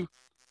 2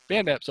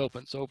 band maps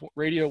open, so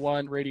radio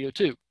 1, radio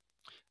 2.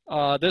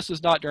 This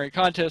is not during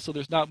contest, so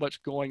there's not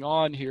much going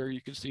on here.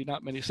 You can see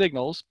not many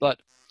signals, but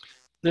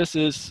this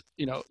is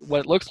what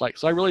it looks like.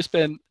 So I really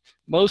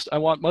I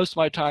want most of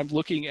my time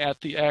looking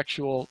at the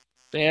actual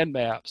band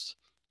maps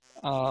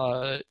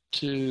to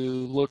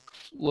look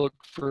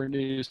for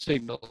new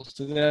signals.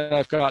 And then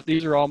I've got,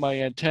 these are all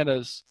my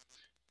antennas.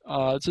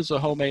 This is a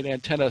homemade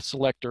antenna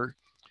selector,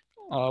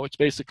 which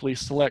basically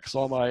selects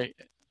all my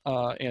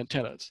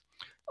antennas.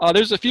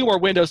 There's a few more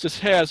windows this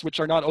has which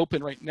are not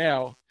open right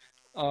now.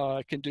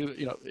 It can do,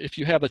 if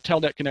you have a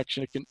telnet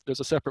connection, there's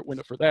a separate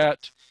window for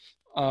that.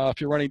 If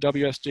you're running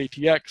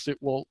WSJTX,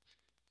 it will,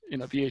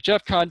 in a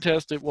VHF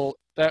contest,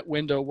 that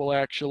window will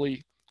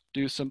actually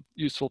do some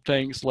useful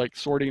things like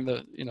sorting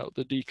the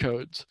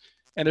decodes.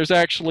 And there's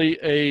actually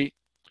a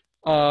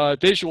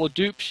visual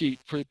dupe sheet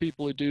for the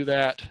people who do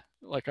that,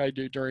 like I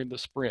do during the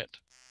sprint.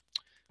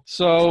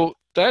 So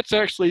that's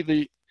actually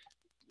the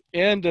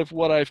end of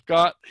what I've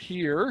got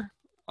here.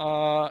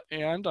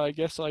 And I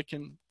guess I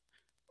can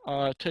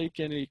take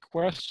any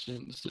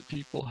questions that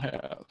people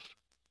have.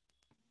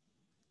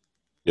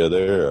 Yeah,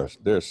 there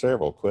are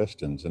several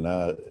questions, and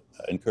I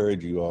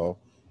encourage you all,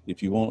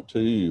 if you want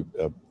to,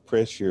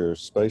 press your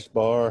space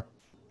bar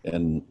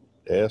and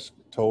ask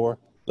Tor.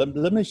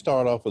 Let me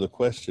start off with a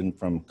question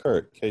from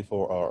Kurt,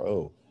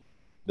 K4RO,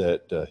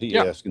 that he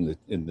asked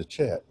in the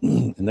chat,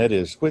 and that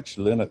is, which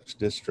Linux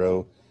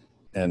distro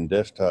and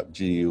desktop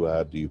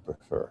GUI do you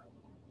prefer?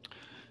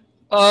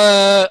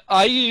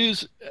 I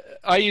use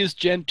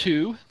Gen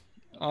 2,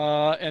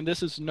 and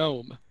this is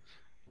GNOME,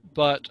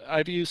 but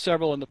I've used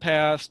several in the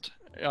past.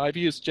 I've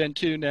used Gen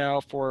 2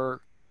 now for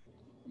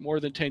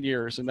more than 10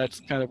 years, and that's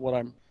kind of what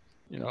I'm,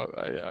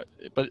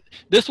 but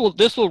this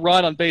will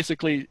run on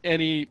basically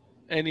any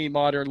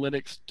modern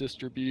Linux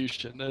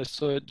distribution.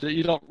 So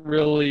you don't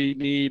really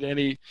need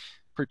any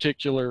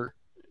particular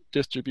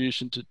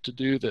distribution to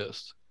do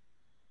this.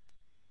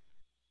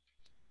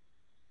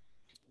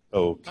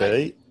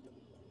 Okay.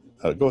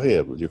 Go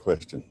ahead with your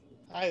question.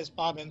 Hi, it's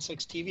Bob,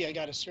 N6TV. I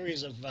got a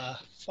series of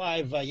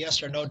 5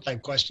 yes or no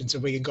type questions,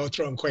 if we can go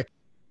through them quick.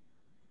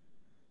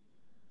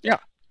 Yeah.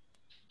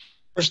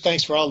 First,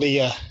 thanks for all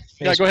the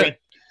go ahead.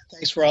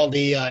 Thanks for all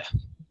the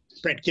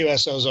print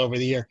QSOs over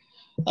the year.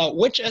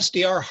 Which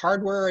SDR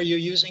hardware are you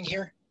using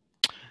here?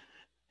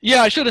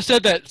 Yeah, I should have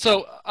said that.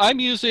 So I'm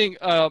using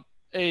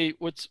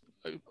it's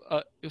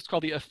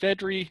called the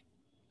ephedry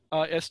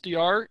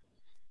SDR,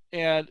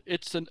 and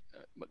it's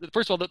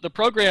first of all, the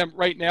program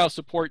right now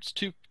supports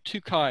two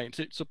kinds.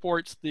 It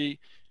supports the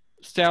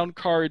sound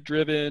card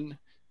driven,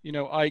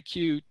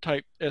 IQ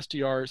type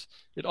SDRs.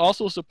 It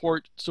also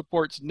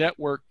supports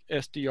network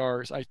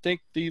SDRs. I think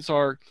these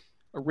are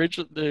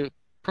the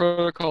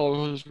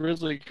protocol was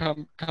originally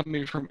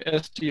coming from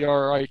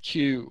SDR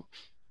IQ,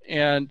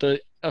 and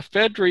the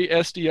ephedry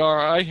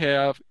SDR I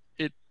have,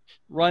 it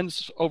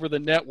runs over the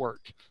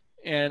network,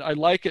 and I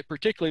like it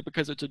particularly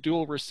because it's a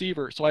dual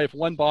receiver. So I have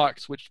one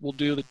box which will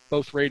do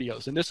both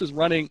radios, and this is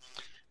running.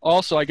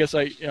 Also, I guess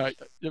I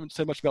didn't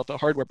say much about the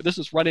hardware, but this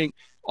is running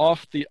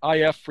off the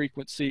IF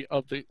frequency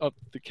of the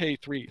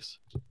K3s.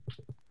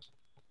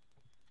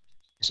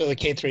 So the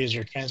K3 is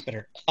your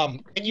transmitter.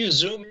 Can you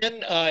zoom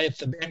in if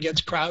the band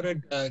gets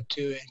crowded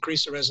to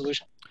increase the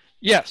resolution?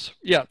 Yes,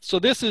 yeah. So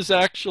this is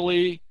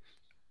actually,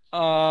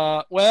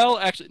 well,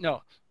 actually,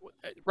 no.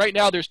 Right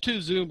now there's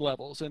 2 zoom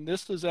levels, and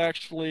this is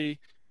actually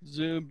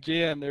zoomed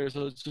in. There's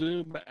a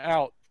zoom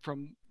out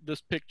from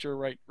this picture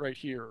right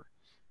here.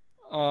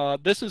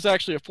 This is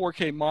actually a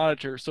 4K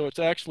monitor, so it's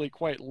actually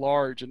quite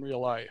large in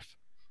real life.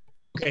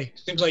 Okay,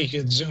 seems like you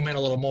could zoom in a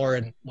little more,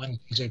 and when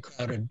things get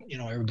crowded,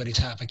 everybody's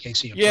half a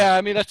KC apart. Yeah, I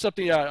mean, that's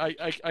something I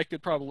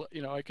could probably,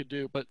 I could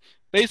do. But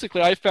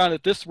basically, I found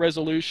that this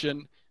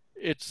resolution,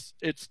 it's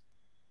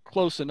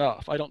close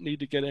enough. I don't need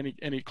to get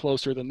any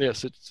closer than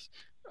this. It's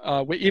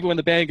even when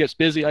the band gets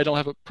busy, I don't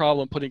have a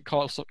problem putting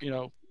call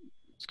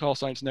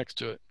signs next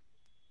to it.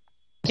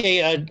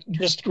 Okay,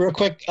 just real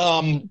quick,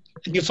 do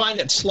you find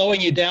it slowing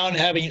you down,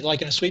 having,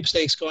 like in a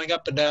sweepstakes, going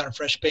up and down a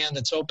fresh band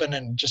that's open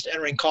and just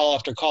entering call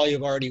after call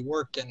you've already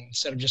worked, and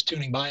instead of just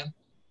tuning by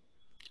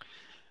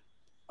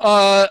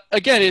them?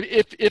 Again,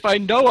 if I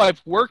know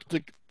I've worked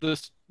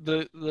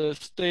the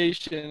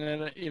station,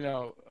 and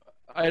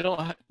I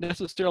don't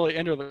necessarily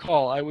enter the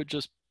call, I would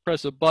just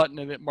press a button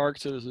and it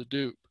marks it as a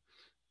dupe.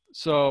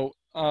 So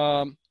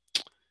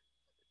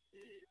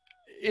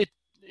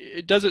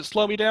does it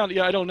slow me down?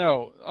 Yeah, I don't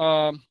know.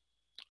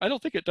 I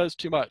don't think it does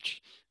too much.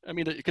 I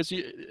mean, because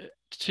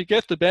to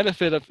get the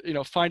benefit of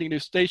finding new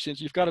stations,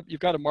 you've got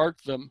to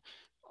mark them.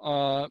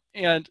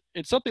 And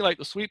in something like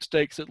the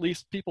sweepstakes, at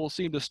least people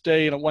seem to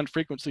stay in a one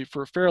frequency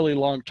for a fairly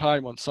long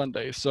time on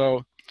Sunday.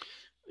 So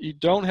you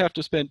don't have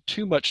to spend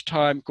too much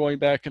time going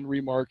back and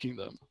remarking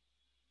them.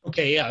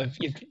 Okay, yeah.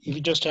 If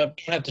you just don't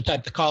have to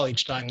type the call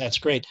each time, that's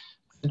great.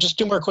 Just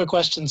 2 more quick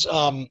questions.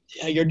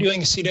 You're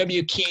doing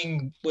CW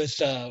keying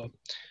with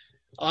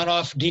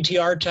on-off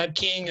DTR type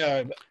keying,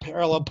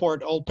 parallel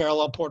port, old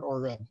parallel port,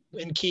 or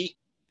WIN key?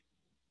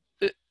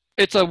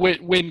 It's a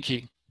WIN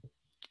key.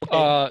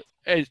 Okay.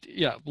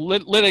 Yeah,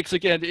 Linux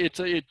again.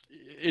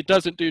 It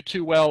doesn't do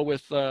too well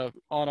with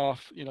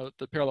on-off,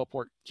 the parallel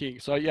port keying.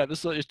 So yeah,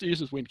 it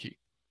uses WIN key.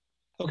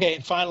 Okay,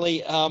 and finally,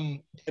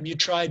 have you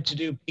tried to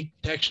do peak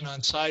detection on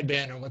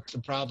sideband, or what's the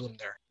problem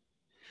there?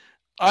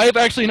 I've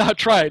actually not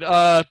tried,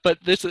 but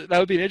that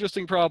would be an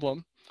interesting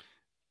problem.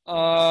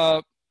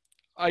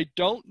 I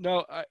don't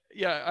know.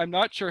 I'm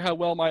not sure how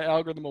well my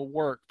algorithm will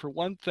work. For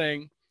one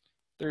thing,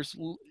 there's,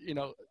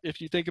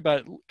 if you think about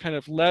it, kind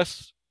of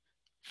less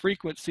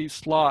frequency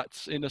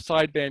slots in the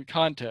sideband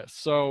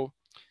contest. So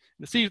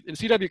in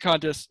CW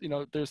contest,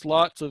 there's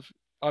lots of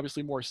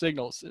obviously more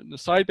signals. In the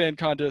sideband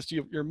contest,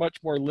 you're much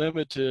more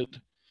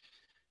limited.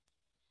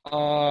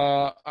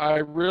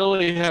 I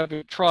really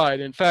haven't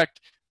tried. In fact,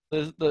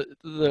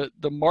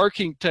 the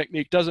marking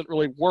technique doesn't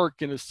really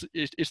work, and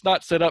it's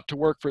not set up to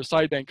work for a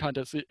sideband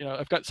contest.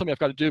 I've got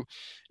to do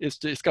is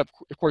it's got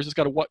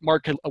to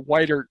mark a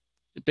wider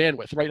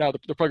bandwidth. Right now,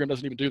 the program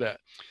doesn't even do that.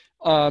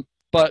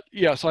 But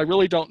yeah, so I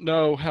really don't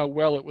know how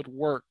well it would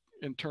work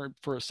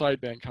for a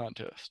sideband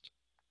contest.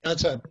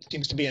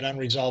 Seems to be an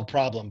unresolved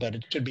problem, but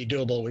it should be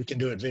doable. We can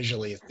do it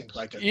visually. Things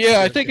like it.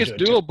 Yeah, I think it's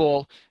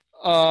doable.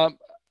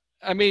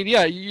 I mean,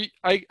 yeah,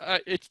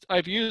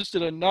 I've used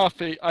it enough.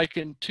 I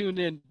can tune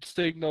in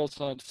signals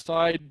on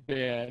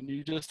sideband.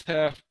 You just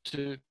have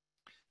to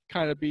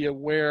kind of be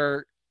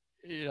aware,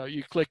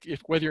 you click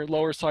whether you're in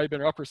lower sideband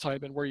or upper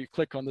sideband where you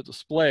click on the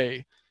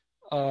display.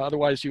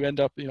 Otherwise, you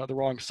end up the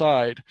wrong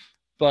side.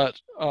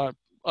 But other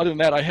than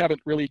that, I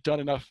haven't really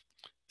done enough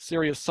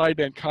serious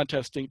sideband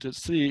contesting to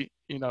see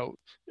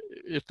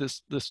if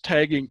this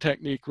tagging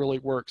technique really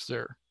works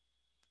there.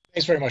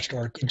 Thanks very much,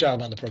 Tor. Good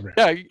job on the program.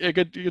 Yeah,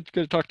 good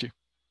to talk to you.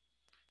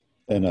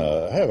 And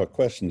I have a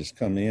question that's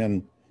come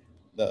in,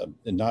 and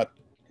not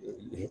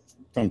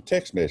from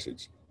text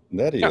message. And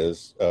that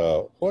is,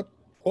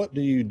 what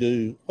do you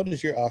do? What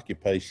is your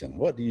occupation?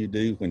 What do you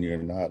do when you're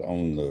not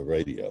on the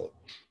radio?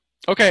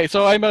 Okay,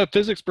 so I'm a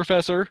physics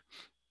professor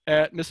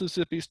at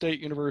Mississippi State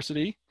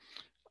University,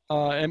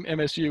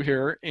 MSU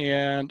here,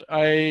 and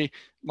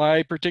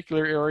my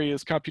particular area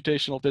is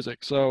computational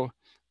physics. So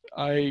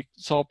I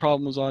solve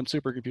problems on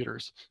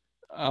supercomputers.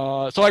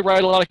 So I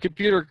write a lot of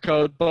computer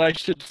code, but I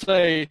should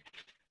say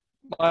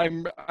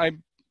I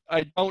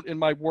don't in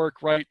my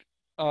work write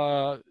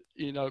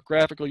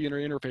graphical user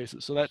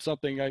interfaces. So that's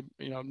something I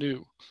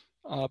new.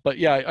 But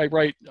yeah,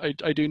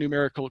 I do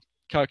numerical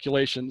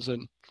calculations,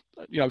 and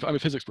I'm a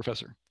physics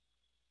professor.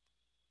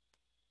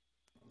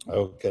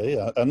 Okay,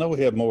 I know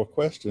we have more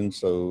questions,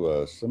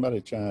 so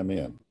somebody chime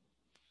in.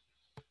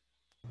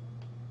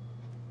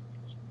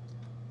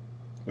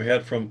 We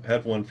had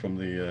one from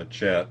the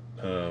chat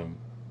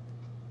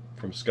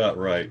from Scott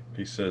Wright.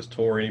 He says,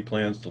 Tor, any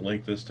plans to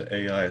link this to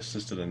AI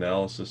assisted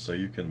analysis so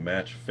you can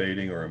match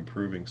fading or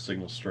improving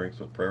signal strength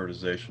with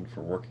prioritization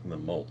for working the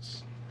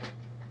mults?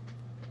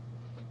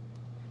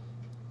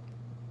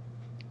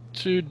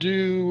 To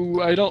do,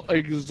 I don't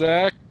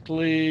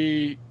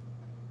exactly,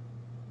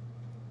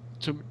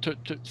 to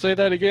say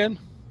that again?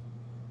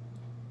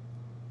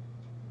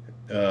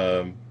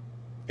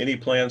 Any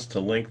plans to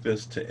link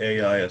this to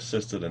AI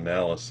assisted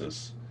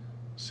analysis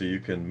so you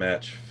can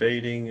match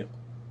fading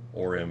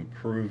or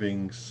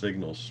improving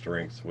signal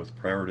strength with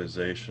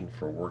prioritization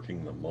for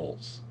working the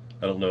mults?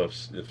 I don't know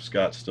if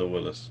Scott's still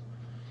with us.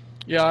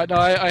 Yeah, no,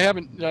 I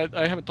haven't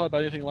thought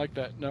about anything like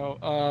that.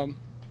 No.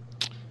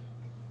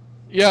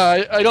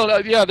 Yeah, I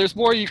don't. Yeah, there's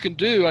more you can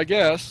do, I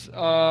guess.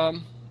 I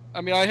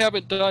mean, I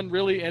haven't done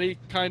really any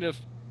kind of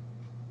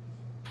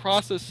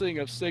processing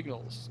of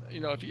signals.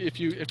 If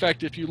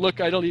you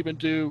look, I don't even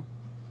do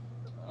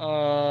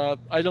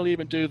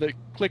the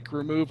click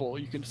removal.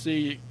 You can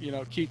see,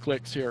 key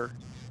clicks here.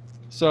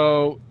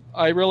 So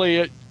I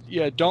really,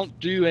 don't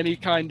do any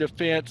kind of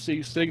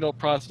fancy signal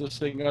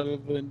processing other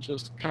than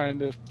just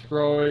kind of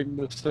throwing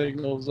the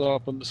signals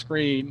up on the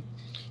screen,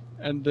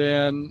 and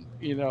then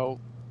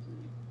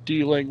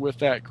dealing with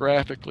that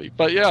graphically.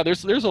 But yeah,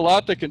 there's a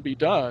lot that can be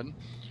done.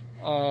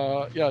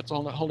 Yeah, it's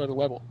on a whole other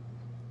level.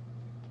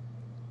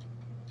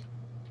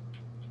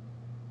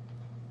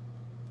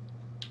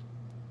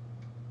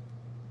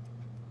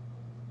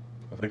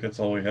 I think that's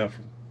all we have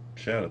from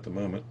chat at the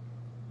moment.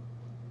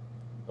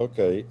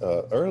 Okay,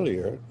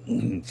 earlier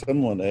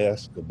someone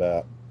asked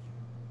about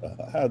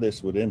how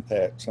this would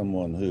impact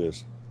someone who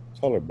is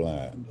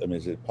colorblind. I mean,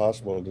 is it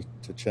possible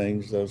to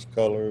change those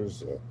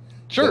colors?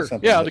 Sure.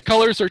 Yeah, the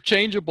colors are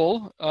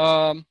changeable.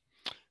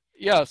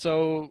 Yeah,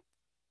 so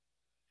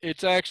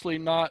it's actually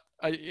not.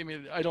 I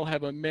mean, I don't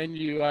have a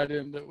menu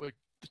item that would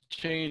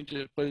change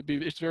it, but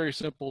it's very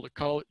simple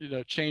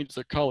to change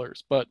the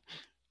colors. But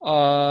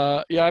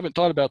yeah, I haven't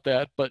thought about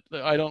that, but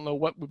I don't know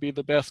what would be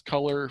the best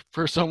color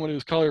for someone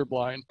who's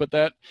colorblind. But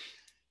that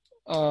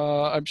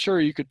I'm sure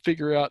you could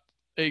figure out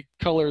a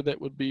color that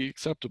would be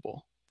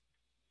acceptable.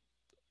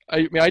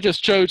 I mean, I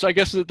just chose, I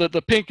guess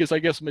the pink is, I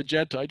guess,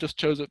 magenta. I just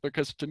chose it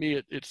because to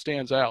me it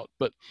stands out,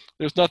 but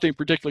there's nothing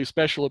particularly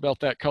special about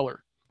that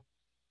color.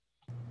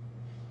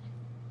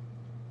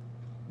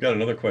 Got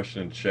another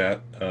question in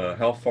chat.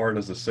 How far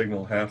does the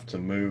signal have to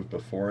move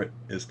before it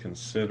is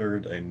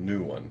considered a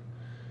new one?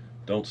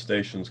 Don't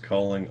stations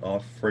calling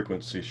off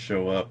frequencies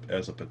show up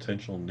as a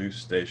potential new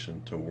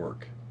station to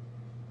work?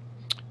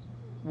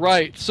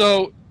 Right.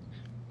 So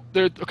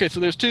okay. So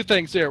there's two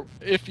things there.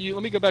 Let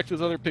me go back to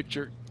this other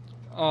picture.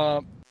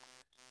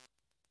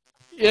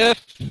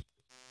 If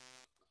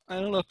I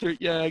don't know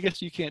if I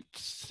guess you can't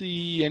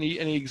see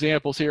any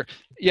examples here.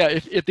 Yeah.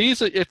 If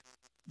these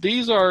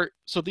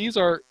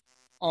are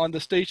on the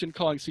station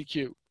calling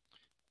CQ.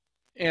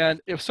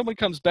 And if someone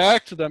comes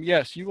back to them,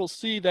 yes, you will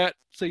see that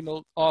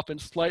signal often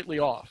slightly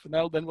off, and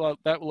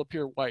that will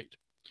appear white.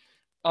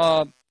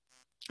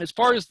 As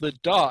far as the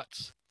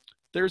dots,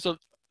 there's a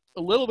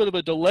little bit of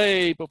a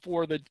delay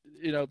before the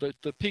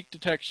peak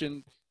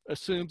detection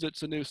assumes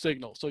it's a new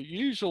signal. So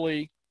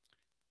usually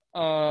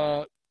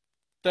that's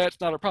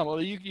not a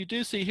problem. You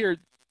do see here,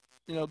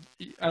 I don't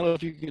know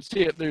if you can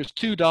see it. There's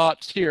two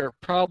dots here.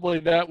 Probably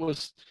that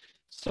was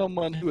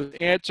someone who was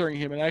answering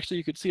him, and actually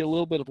you could see a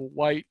little bit of a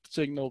white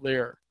signal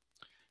there.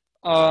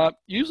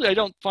 Usually I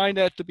don't find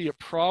that to be a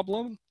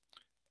problem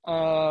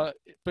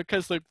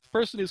because the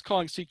person who's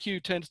calling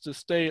CQ tends to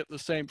stay at the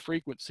same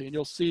frequency, and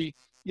you'll see,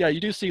 yeah,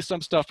 you do see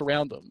some stuff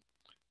around them.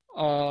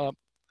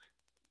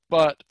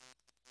 but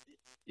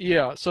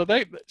yeah, so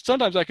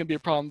sometimes that can be a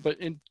problem, but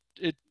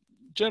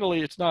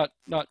generally it's not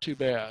too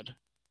bad.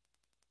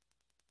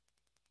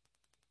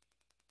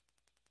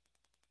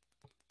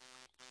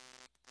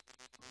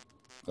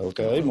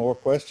 Okay, more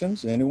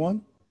questions?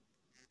 Anyone?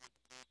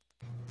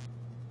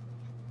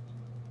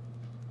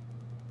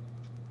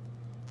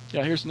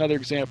 Yeah, here's another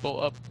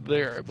example up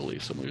there, I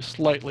believe. So we're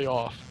slightly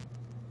off.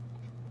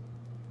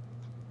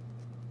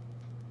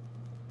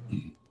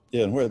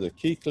 Yeah, and where the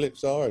key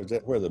clicks are, is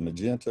that where the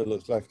magenta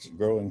looks like it's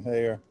growing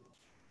hair?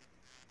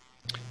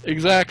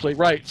 Exactly,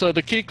 right. So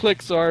the key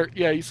clicks are,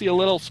 yeah, you see a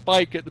little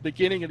spike at the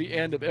beginning and the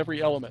end of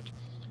every element.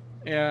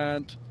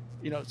 And,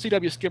 you know,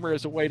 CW Skimmer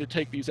is a way to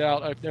take these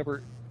out.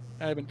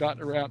 I haven't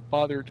gotten around,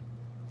 bothered,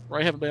 or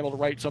I haven't been able to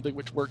write something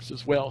which works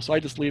as well. So I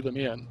just leave them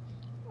in.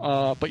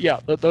 But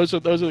yeah, those are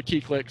the key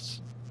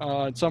clicks.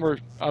 And some are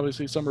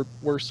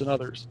worse than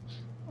others.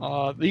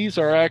 These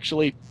are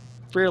actually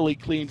fairly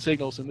clean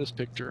signals in this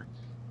picture.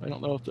 I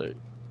don't know if the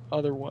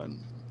other one.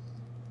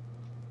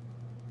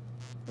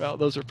 Well,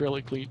 those are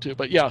fairly clean too.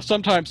 But yeah,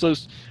 sometimes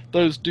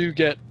those do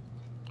get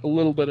a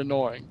little bit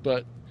annoying.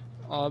 But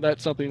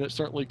that's something that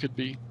certainly could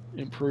be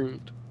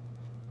improved.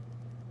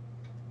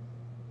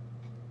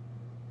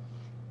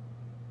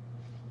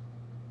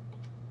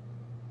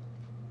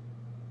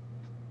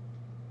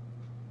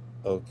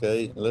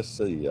 Okay, let's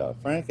see.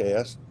 Frank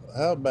asked,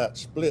 how about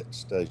split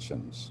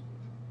stations?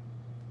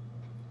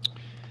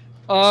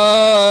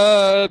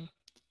 I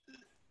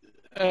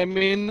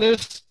mean,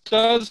 this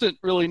doesn't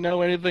really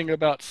know anything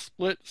about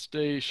split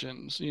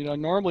stations. You know,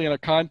 normally in a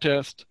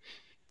contest,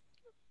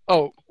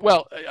 oh,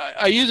 well,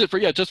 I use it for,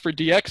 yeah, just for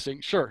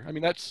DXing, sure. I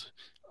mean, that's,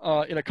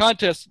 in a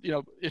contest, you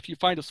know, if you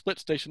find a split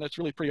station, that's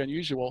really pretty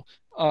unusual.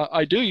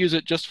 I do use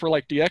it just for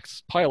like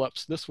DX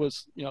pileups. This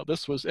was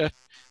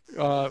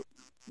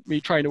me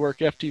trying to work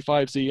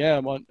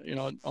FT5ZM on, you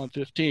know, on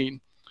 15.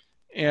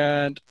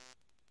 And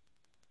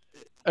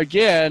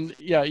again,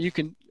 yeah, you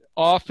can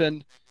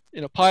often,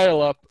 in a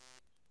pileup,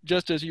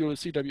 just as you would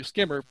CW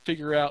Skimmer,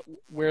 figure out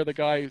where the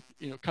guy,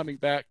 you know, coming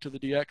back to the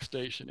DX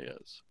station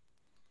is.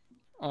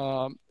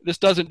 This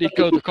doesn't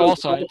decode the call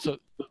sign, so,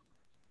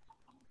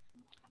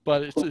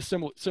 but it's a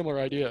similar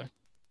idea.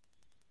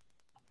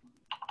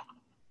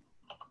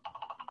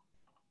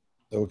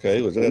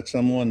 Okay, was that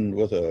someone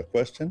with a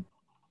question?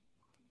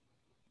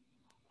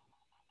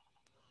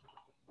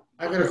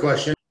 I got a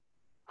question.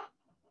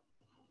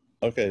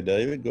 Okay,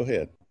 David, go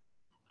ahead.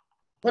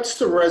 What's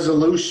the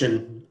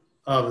resolution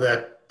of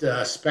that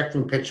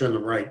spectrum picture on the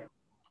right?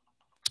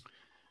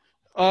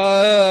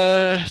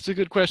 It's a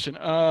good question.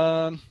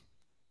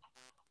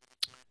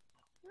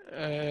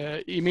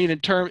 You mean in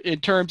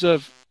terms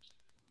of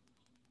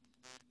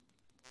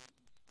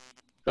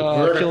The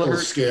vertical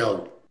kilohertz?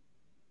 scale.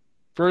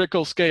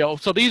 Vertical scale.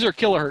 So these are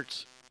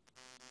kilohertz.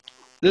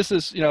 This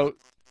is, you know,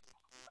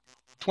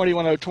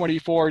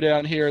 21024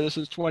 down here. This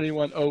is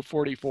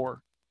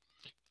 21044.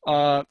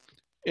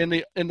 In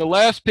the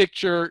last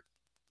picture,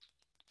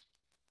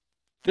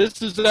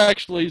 this is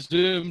actually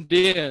zoomed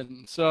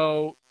in.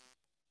 So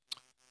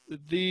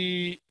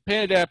the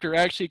Panadapter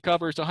actually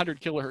covers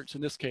 100 kilohertz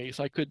in this case.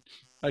 I could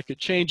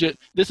change it.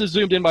 This is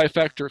zoomed in by a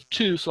factor of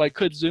 2, so I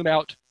could zoom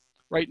out.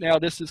 Right now,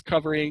 this is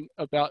covering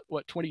about,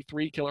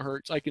 23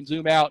 kilohertz. I can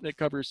zoom out, and it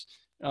covers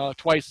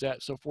twice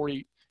that, so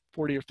 40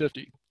 or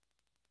 50.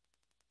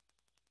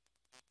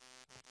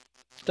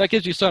 That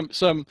gives you some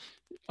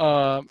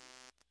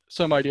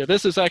idea.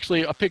 This is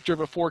actually a picture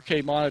of a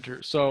 4K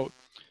monitor, so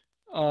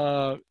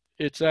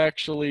it's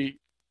actually,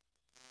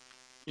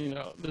 you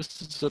know,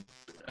 this is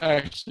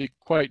actually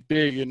quite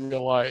big in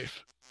real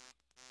life.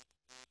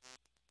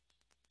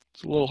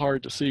 It's a little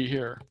hard to see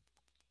here.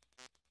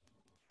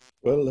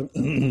 Well,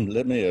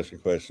 let me ask you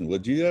a question.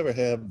 Would you ever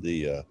have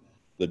the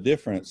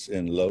difference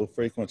in low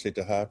frequency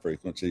to high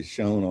frequency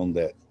shown on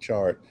that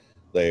chart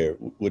there?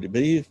 Would it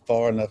be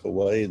far enough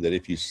away that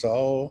if you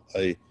saw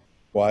a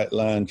white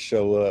line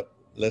show up,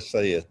 let's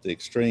say at the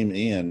extreme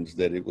ends,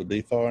 that it would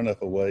be far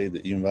enough away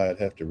that you might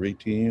have to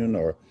retune,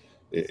 or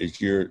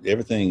is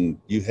everything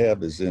you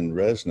have is in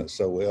resonance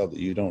so well that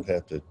you don't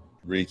have to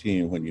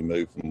retune when you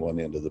move from one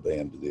end of the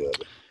band to the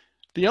other?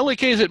 The only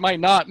case it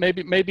might not,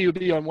 maybe it would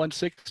be on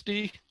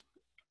 160.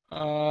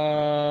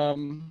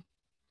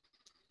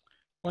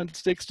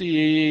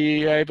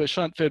 160, I have a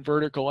shunt fed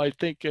vertical. I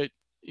think I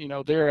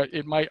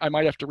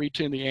might have to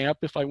retune the amp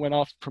if I went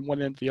off from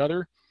one end to the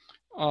other.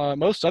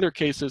 Most other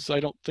cases, I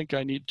don't think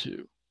I need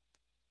to.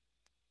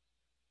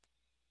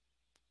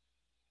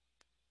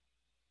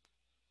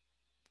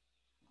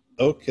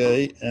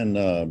 Okay,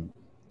 and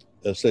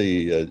let's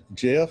see,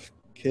 Jeff,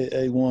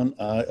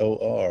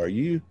 K-A-1-I-O-R,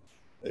 you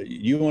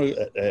want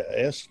to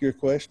ask your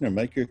question or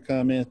make your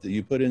comment that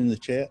you put in the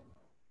chat?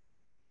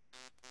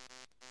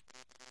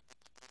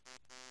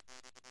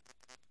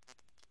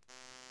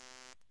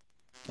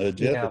 Jeff,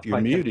 Yeah, if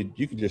you're muted,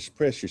 you can just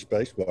press your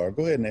space bar.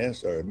 Go ahead and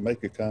ask or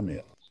make your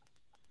comment.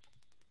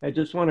 I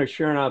just want to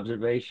share an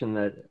observation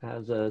that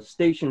as a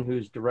station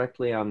who's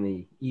directly on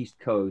the East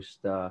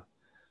Coast,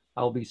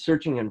 I'll be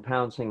searching and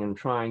pouncing and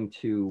trying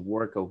to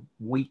work a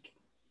weak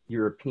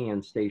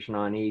European station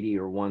on 80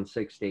 or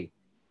 160.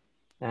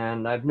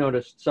 And I've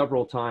noticed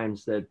several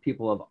times that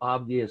people have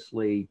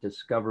obviously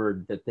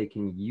discovered that they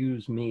can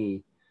use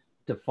me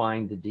to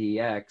find the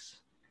DX,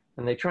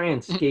 and they try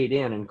and skate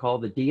in and call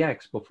the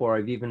DX before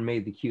I've even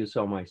made the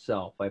QSO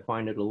myself. I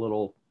find it a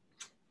little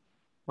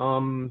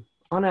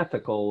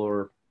unethical,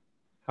 or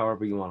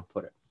however you want to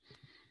put it.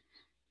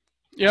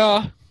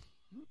 Yeah,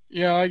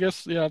 I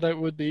guess, yeah, that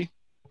would be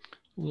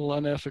a little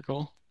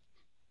unethical.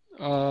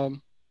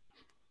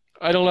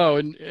 I don't know.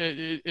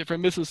 And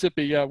from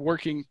Mississippi, yeah,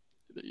 working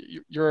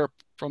Europe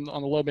on the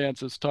low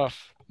bands is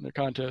tough in the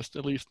contest.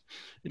 At least,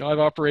 I've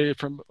operated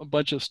from a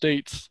bunch of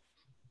states,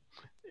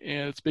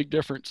 and it's a big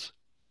difference.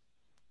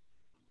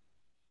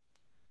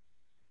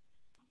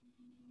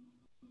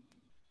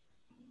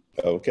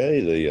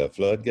 Okay, the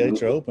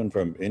floodgates are open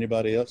from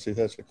anybody else who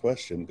has a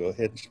question. Go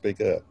ahead and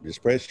speak up.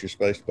 Just press your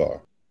space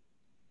bar.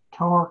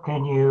 Tor,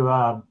 can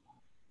you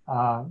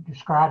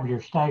describe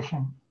your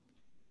station?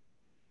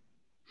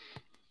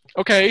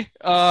 Okay.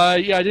 Yeah,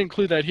 I didn't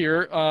include that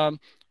here.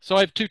 So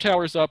I have two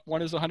towers up.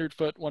 One is 100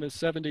 foot, one is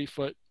 70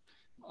 foot.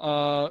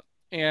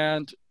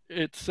 And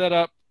it's set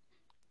up,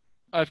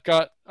 I've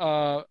got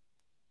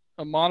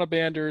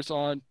monobanders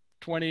on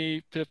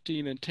 20,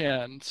 15, and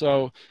 10.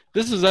 So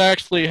this is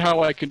actually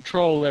how I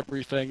control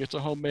everything. It's a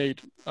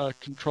homemade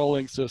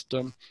controlling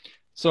system.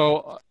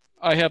 So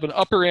I have an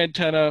upper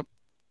antenna,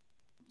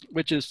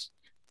 which is,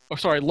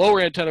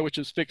 lower antenna, which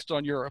is fixed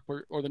on Europe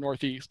or the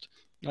Northeast.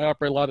 I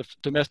operate a lot of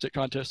domestic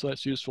contests, so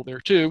that's useful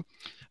there too.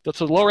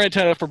 So the lower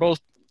antenna for both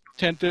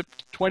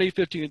 20,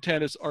 15, and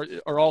 10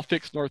 are all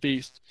fixed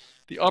Northeast.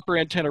 The upper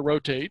antenna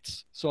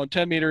rotates. So on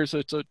 10 meters,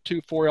 it's a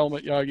 2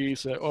 4-element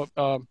Yagis,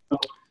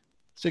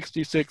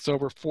 66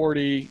 over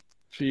 40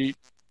 feet.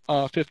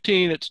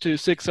 15, it's 2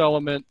 6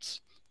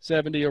 elements,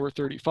 70 over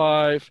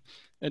 35.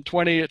 And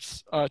 20,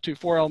 it's 2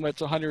 4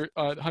 elements,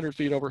 100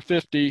 feet over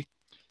 50.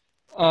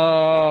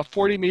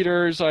 40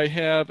 meters, I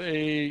have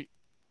a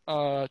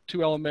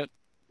 2-element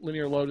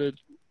linear loaded,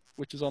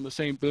 which is on the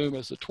same boom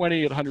as the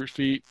 20 at 100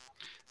 feet.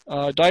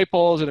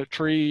 Dipoles in a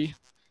tree.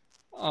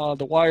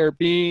 The wire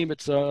beam,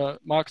 it's a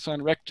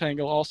Moxon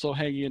rectangle also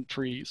hanging in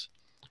trees.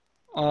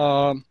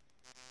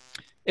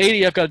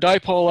 80, I've got a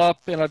dipole up,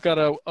 and I've got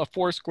a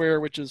 4 square,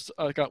 which is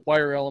I've got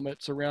wire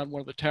elements around one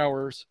of the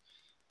towers.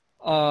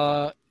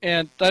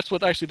 And that's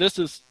what actually this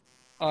is.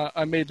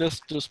 I made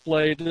this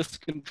display. This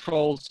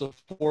controls the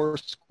 4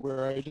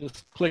 square. I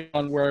just click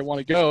on where I want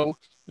to go.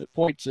 It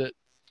points it.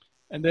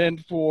 And then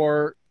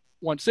for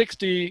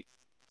 160,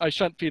 I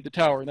shunt feed the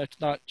tower, and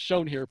that's not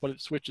shown here, but it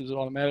switches it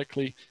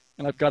automatically.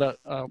 And I've got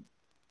a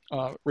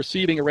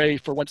receiving array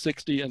for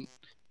 160 and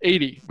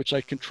 80, which I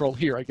control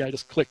here. I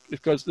just click,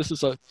 because this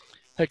is a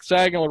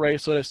hexagonal array,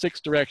 so it has 6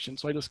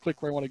 directions. So I just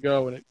click where I want to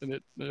go, and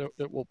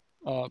it will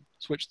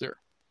switch there.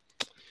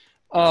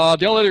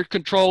 The only other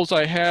controls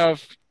I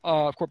have,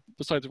 of course,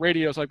 besides the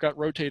radios, I've got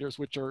rotators,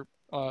 which are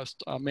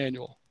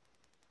manual.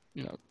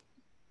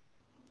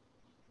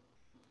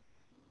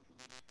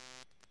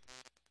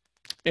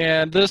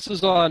 And this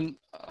is on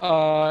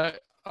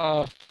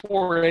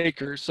 4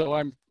 acres, so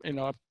I'm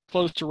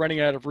close to running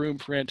out of room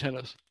for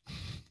antennas.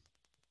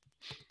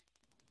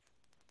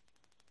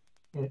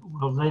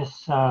 Will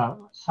this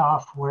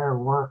software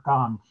work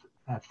on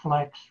a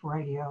Flex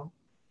radio?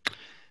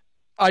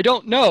 I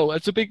don't know.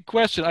 It's a big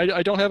question.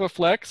 I don't have a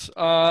Flex.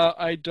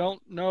 I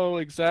don't know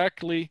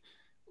exactly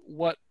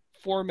what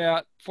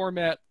format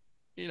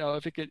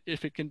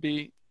if it can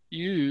be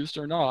used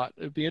or not.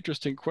 It'd be an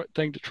interesting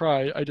thing to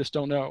try. I just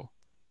don't know.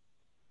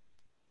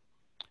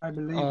 I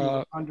believe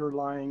the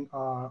underlying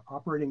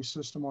operating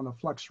system on the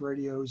Flex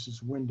radios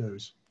is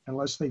Windows,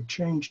 unless they've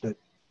changed it.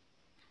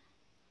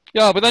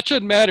 Yeah, but that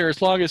shouldn't matter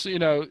as long as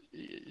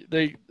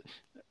they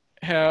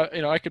have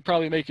I could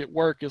probably make it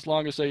work as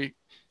long as they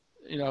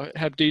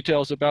have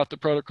details about the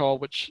protocol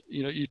which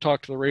you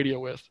talk to the radio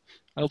with.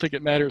 I don't think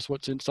it matters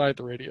what's inside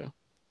the radio.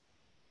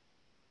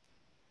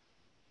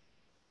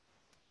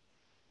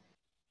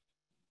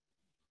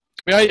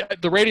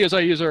 The radios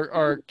I use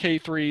are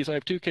K3s. I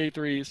have 2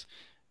 K3s.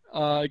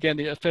 Again,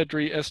 the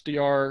ephedry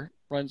SDR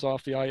runs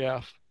off the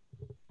IF.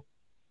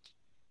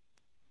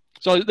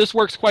 So this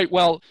works quite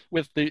well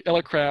with the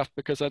Elecraft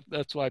because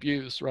that's what I've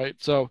used, right?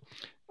 So,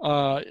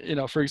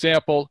 for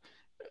example,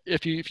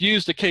 if you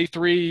use the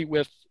K3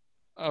 with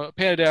a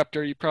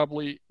Panadapter, you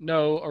probably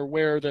know or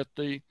aware that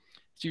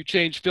as you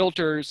change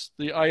filters,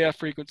 the IF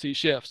frequency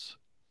shifts.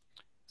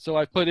 So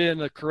I put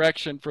in a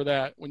correction for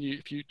that.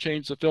 If you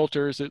change the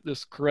filters,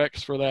 this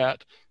corrects for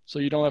that. So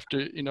you don't have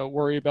to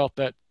worry about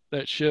that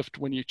shift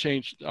when you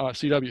change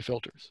CW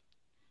filters.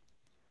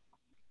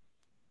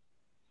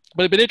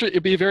 But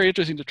it'd be very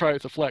interesting to try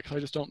with the Flex. I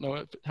just don't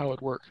know how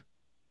it'd work.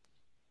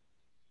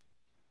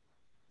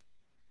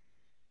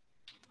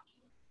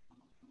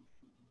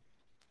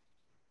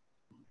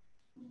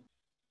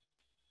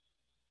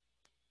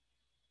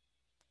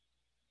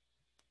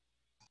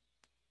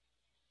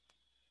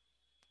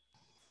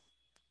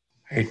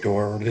 Hey,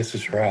 Dor, this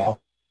is Ralph.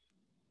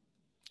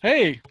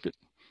 Hey, good.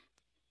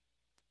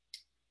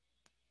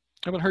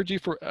 Haven't heard you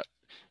for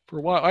for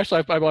a while.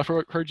 Actually, I've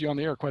heard you on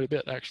the air quite a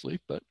bit, actually.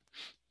 But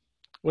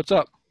what's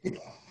up? Do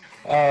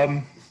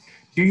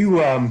you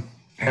have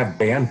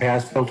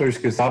bandpass filters?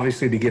 Because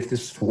obviously to get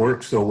this to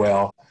work so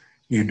well,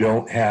 you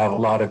don't have a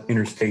lot of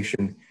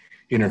interstation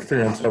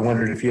interference. I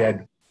wondered if you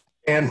had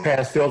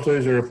bandpass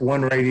filters or if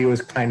one radio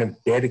is kind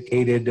of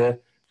dedicated to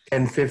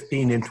 10,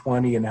 15, and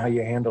 20 and how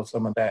you handle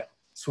some of that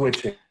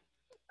switching.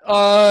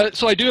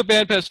 So I do have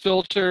bandpass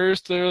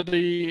filters. They're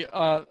the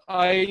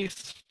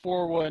ICE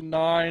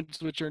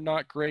 419s, which are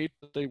not great,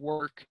 but they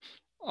work.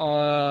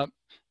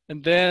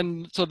 And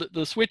then, so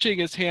the switching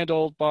is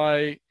handled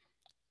by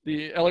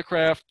the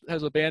Elecraft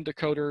has a band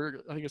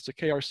decoder. I think it's the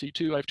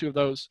KRC2. I have two of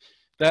those.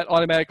 That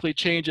automatically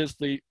changes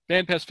the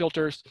bandpass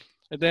filters,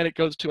 and then it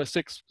goes to a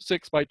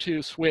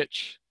 6x2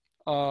 switch,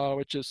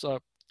 which is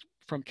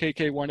from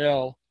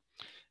KK1L.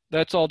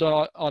 That's all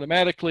done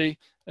automatically.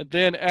 And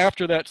then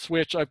after that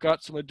switch, I've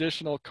got some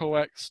additional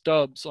coax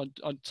stubs on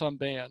some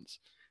bands.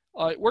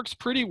 It works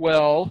pretty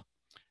well.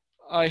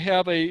 I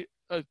have the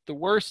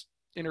worst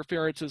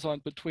interferences on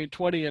between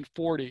 20 and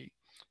 40.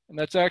 And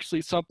that's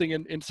actually something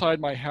inside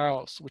my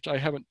house, which I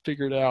haven't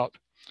figured out.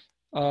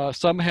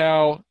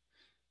 Somehow,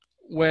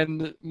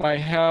 when my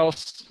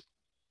house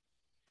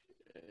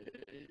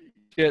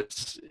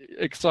gets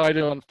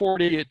excited on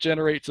 40, it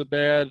generates a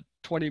bad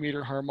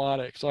 20-meter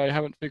harmonic. So I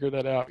haven't figured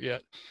that out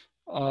yet.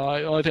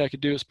 The only thing I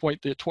could do is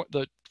point the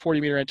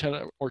 40-meter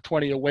antenna or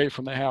 20 away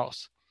from the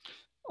house.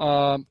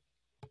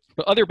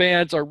 But other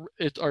bands are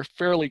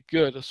fairly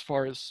good as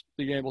far as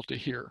being able to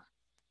hear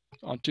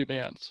on two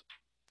bands.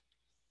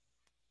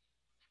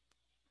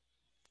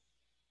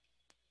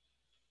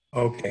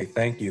 Okay,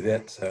 thank you.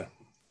 That's yeah,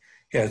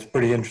 it's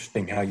pretty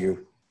interesting how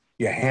you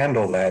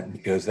handle that,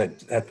 because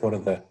that's one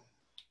of the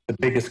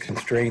biggest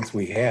constraints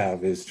we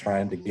have is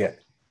trying to get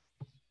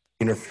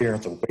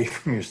interference away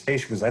from your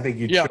station, because I think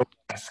you show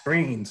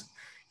screens,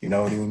 you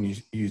know, when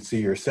you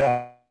see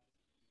yourself.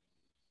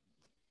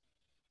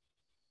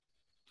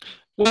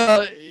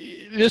 Well,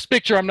 this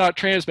picture I'm not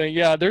transmitting.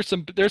 Yeah, there's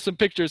some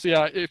pictures.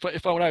 Yeah, if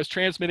when I was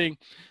transmitting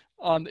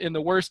in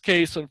the worst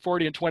case on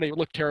 40 and 20, it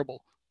looked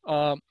terrible.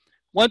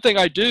 One thing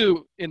I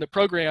do in the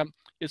program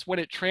is when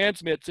it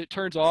transmits, it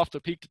turns off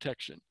the peak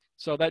detection,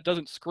 so that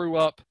doesn't screw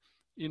up,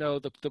 you know,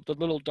 the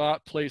little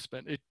dot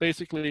placement. It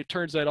basically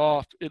turns that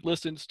off. It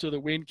listens to the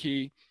wind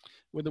key.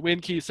 When the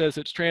wind key says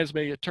it's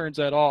transmitting, it turns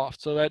that off,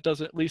 so that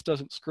at least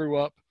doesn't screw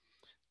up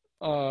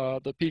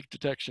the peak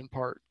detection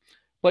part.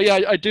 But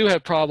yeah, I do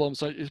have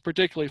problems,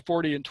 particularly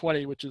 40 and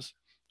 20, which is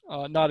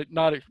not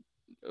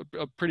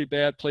a pretty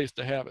bad place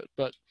to have it.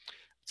 But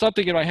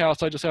something in my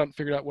house, I just haven't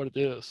figured out what it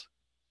is.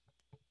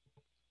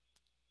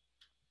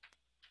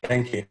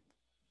 Thank you.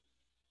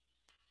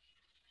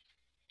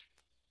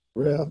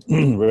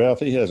 Ralph,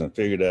 he hasn't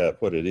figured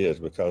out what it is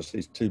because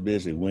he's too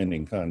busy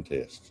winning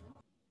contests.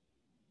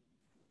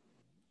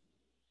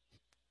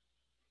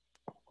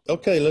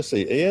 Okay, let's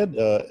see. Ed,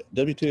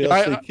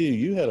 W2LCQ,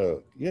 you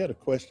had a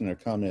question or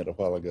comment a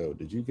while ago.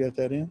 Did you get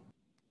that in?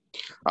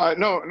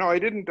 No, I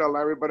didn't,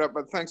 Larry,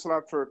 but thanks a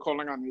lot for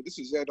calling on me. This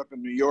is Ed up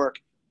in New York.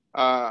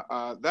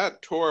 That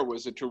tour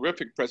was a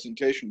terrific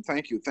presentation.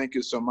 Thank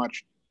you so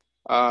much.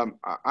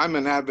 I'm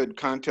an avid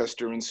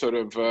contester in sort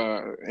of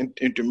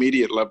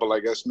intermediate level, I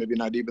guess, maybe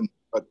not even,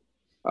 but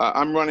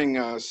I'm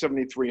running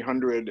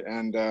 7300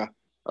 and a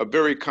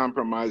very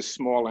compromised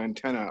small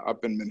antenna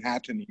up in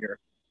Manhattan here.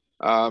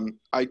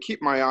 I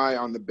keep my eye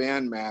on the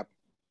band map.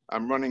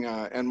 I'm running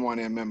a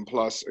N1MM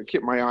Plus. I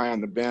keep my eye on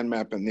the band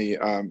map and the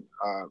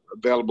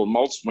available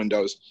mults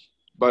windows.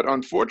 But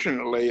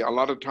unfortunately, a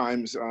lot of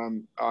times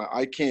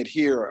I can't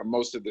hear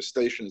most of the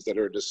stations that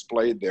are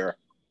displayed there.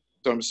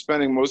 So I'm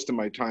spending most of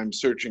my time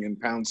searching and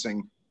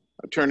pouncing,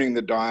 turning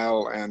the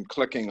dial and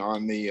clicking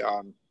on the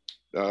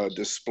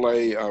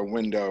display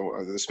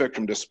window, the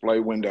spectrum display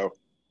window.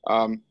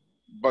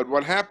 But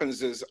what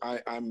happens is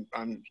I'm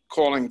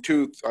calling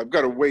I've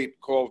got to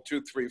call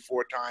 2, 3,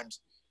 4 times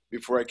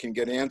before I can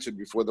get answered,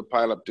 before the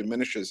pileup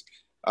diminishes.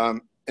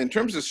 In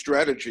terms of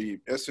strategy,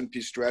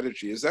 S&P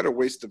strategy, is that a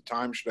waste of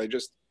time? Should I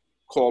just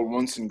call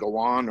once and go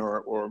on,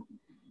 or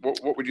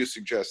what would you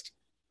suggest?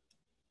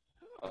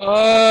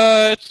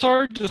 It's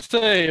hard to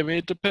say. I mean,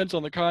 it depends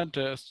on the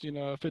contest. You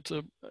know, if it's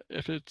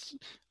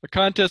a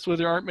contest where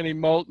there aren't many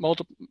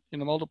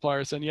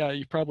multipliers, then yeah,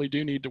 you probably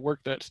do need to work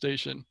that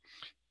station.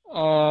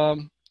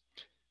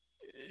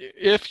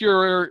 If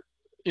you're,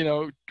 you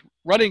know,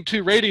 running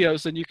 2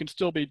 radios, then you can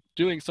still be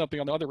doing something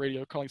on the other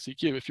radio calling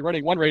CQ. If you're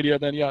running 1 radio,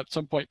 then yeah, at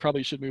some point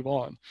probably should move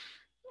on.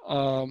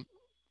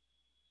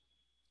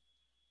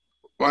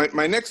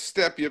 My next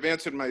step, you've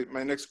answered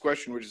my next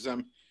question, which is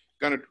I'm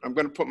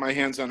gonna put my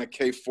hands on a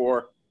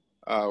K4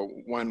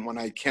 when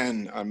I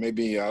can,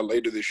 maybe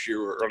later this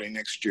year or early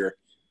next year.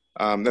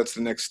 That's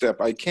the next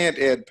step. I can't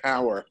add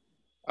power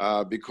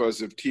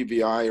because of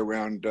TVI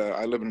around.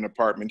 I live in an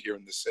apartment here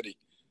in the city.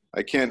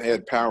 I can't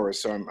add power,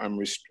 so I'm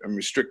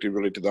restricted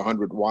really to the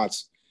 100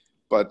 watts.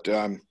 But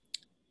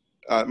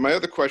my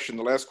other question,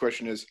 the last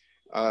question, is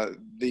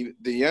the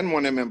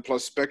N1MM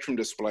Plus spectrum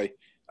display.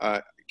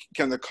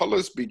 Can the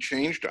colors be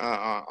changed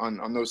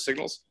on those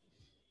signals?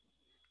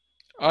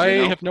 I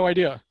You know? have no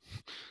idea.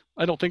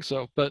 I don't think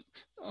so, but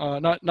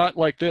not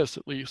like this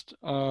at least.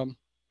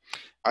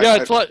 Yeah,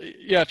 it's a lot.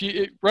 Yeah, if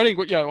you running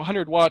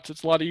 100 watts,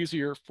 it's a lot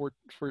easier for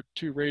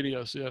 2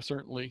 radios. Yeah,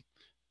 certainly.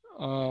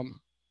 Yeah,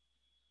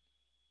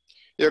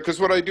 because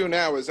what I do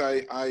now is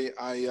I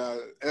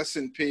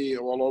S&P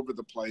all over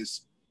the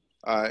place,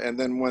 and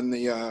then when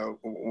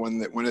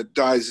it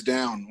dies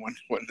down,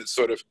 when it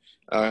sort of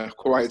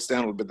quiets down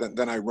a little bit,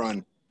 then I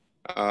run.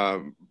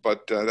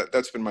 But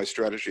that's been my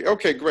strategy.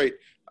 Okay, great.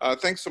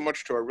 Thanks so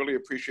much, Tor. I really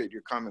appreciate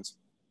your comments.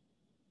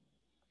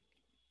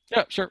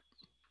 Yeah, sure.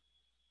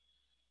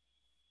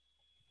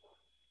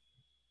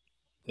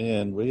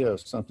 And we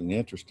have something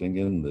interesting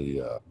in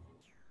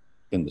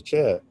the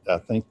chat. I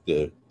think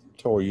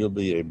Tor, you'll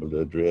be able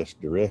to address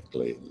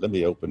directly. Let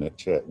me open that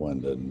chat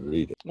window and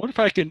read it. What if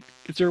I can?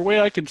 Is there a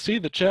way I can see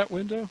the chat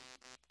window?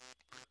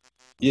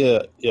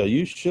 Yeah,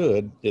 you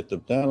should.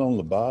 Down on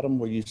the bottom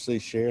where you see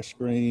share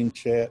screen,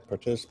 chat,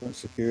 participant,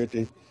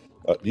 security.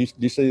 Do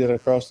you see that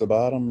across the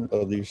bottom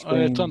of your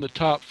screen? It's on the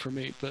top for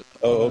me, but.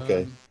 Oh,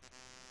 okay.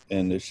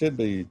 And there should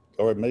be,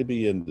 or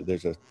maybe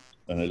there's an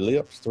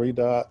ellipse, 3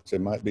 dots.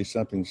 It might be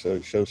something so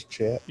it shows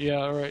chat. Yeah,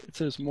 all right. It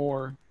says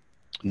more.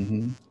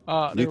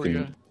 Mm-hmm. There we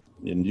go.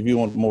 And if you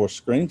want more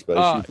screen space,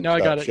 you can now I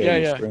got it.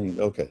 sharing Yeah. screen.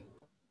 Okay.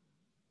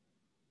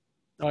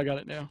 Oh, I got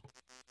it now.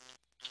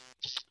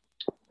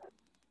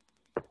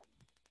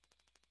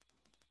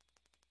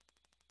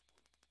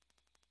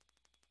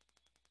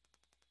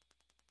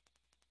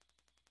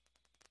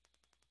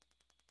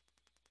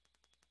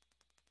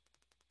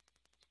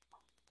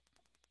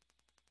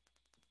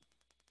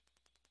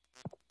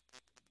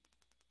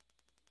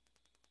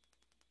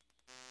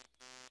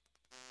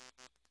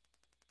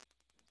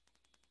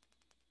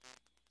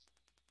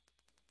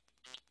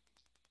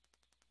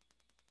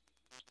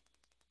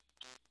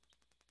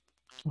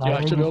 Larry, Yeah,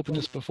 I should have opened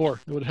this before.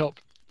 It would help.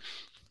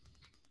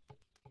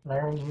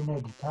 Larry, you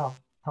need to talk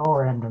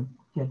Tor into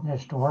getting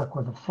this to work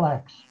with a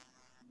flex.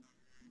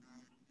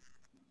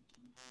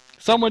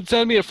 Someone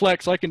send me a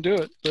flex. I can do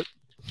it, but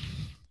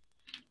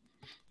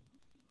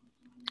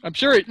I'm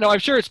sure. I'm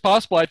sure it's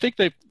possible. I think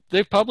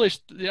they've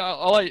published. Yeah,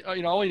 all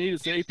I need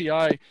is the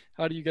API.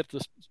 How do you get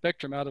the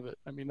spectrum out of it?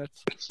 I mean,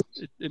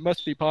 it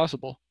must be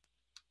possible.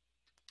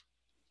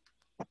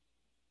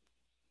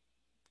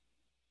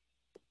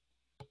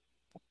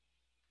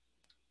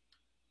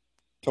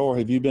 Tor,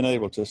 have you been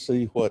able to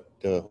see what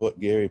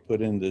Gary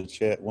put in the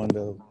chat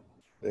window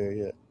there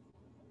yet?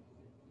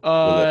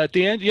 At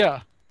the end,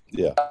 yeah.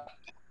 Yeah.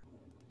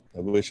 I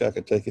wish I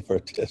could take it for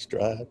a test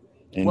drive.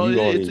 And well,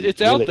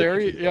 it's out there,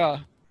 yeah.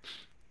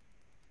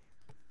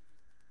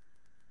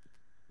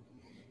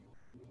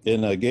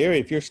 And Gary,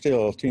 if you're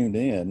still tuned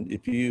in,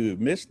 if you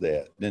missed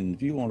that, then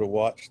if you want to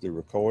watch the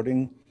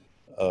recording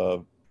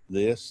of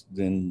this,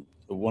 then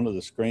one of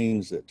the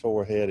screens that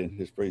Tor had in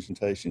his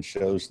presentation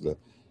shows the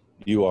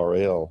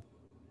URL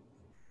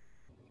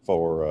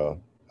for,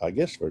 I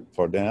guess,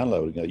 for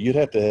downloading it. You'd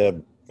have to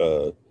have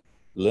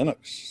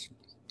Linux.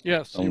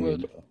 Yes, you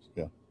would.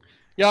 Yeah.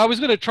 Yeah, I was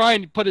going to try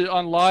and put it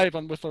on live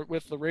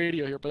with the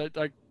radio here, but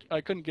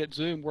I couldn't get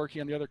Zoom working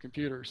on the other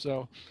computer,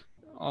 so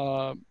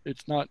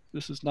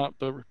this is not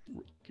the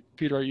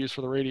computer I use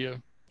for the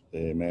radio.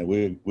 Hey man,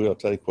 we'll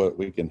take what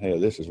we can have.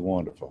 This is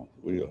wonderful.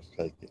 We'll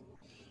take it.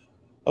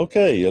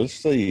 Okay, let's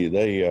see.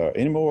 They are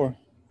any more?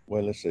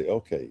 Well, let's see.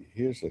 Okay,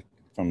 here's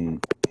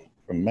from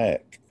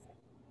Mac.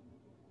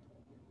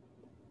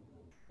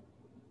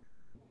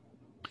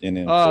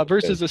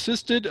 Versus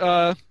assisted.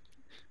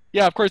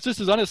 Yeah, of course, this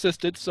is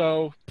unassisted,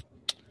 so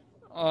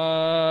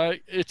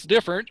it's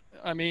different.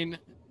 I mean,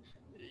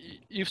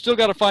 you've still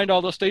got to find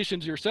all those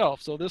stations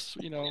yourself. So this,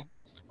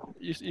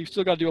 you've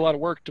still got to do a lot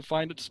of work to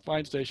find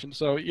stations.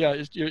 So yeah,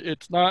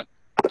 it's not,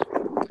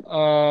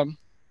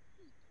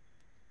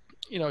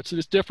 it's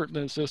just different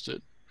than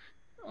assisted.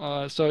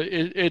 So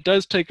it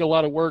does take a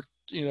lot of work,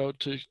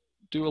 to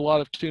do a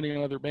lot of tuning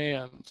on other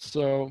bands.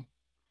 So,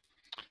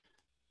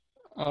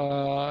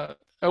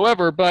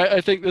 however, but I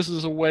think this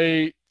is a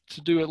way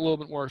to do it a little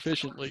bit more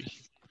efficiently.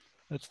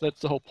 That's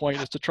the whole point,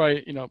 is to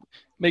try,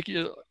 make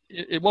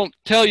it won't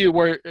tell you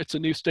where it's a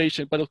new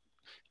station, but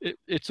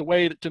it's a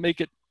way to make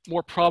it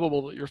more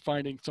probable that you're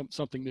finding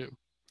something new.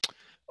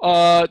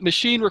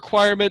 Machine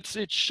requirements,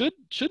 it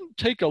shouldn't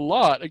take a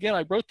lot. Again,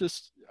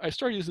 I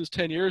started using this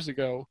 10 years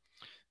ago.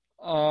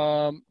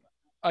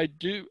 I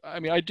do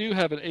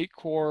have an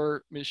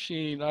 8-core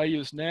machine I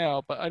use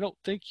now, but I don't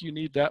think you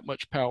need that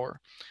much power.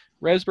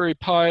 Raspberry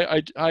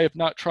Pi, I have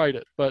not tried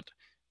it, but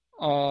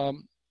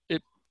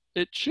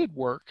it should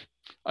work.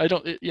 You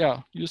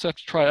just have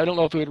to try it. I don't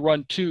know if it would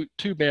run two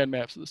band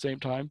maps at the same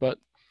time, but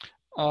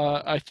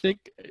I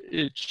think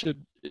it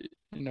should,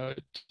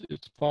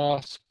 it's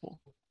possible.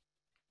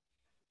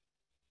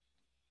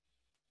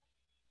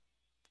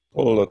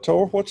 Well,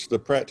 Tor, what's the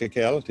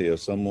practicality of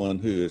someone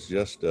who is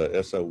just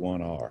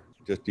SO1R,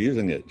 just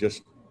using it,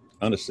 just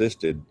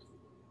unassisted,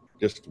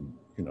 just,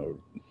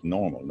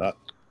 normal, not?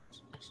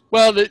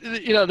 Well,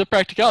 the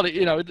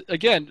practicality,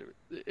 again,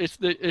 it's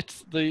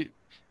the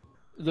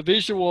the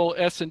visual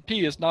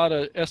S&P is not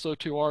a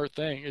SO2R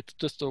thing. It's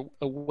just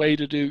a way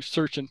to do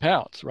search and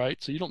pounce,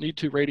 right? So you don't need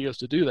two radios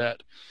to do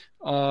that.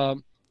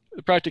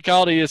 The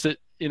practicality is that,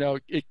 you know,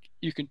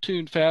 you can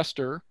tune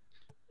faster,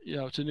 you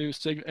know, to new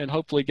signal and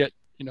hopefully get,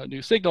 you know,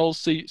 new signals,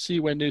 see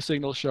when new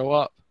signals show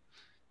up.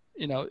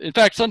 You know, in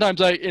fact,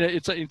 sometimes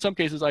in some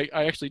cases I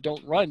actually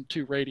don't run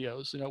two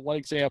radios. You know, one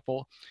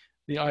example,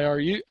 the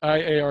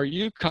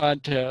IARU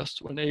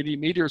contest, when 80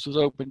 meters was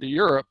open to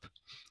Europe,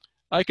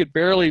 I could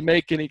barely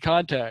make any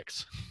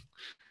contacts,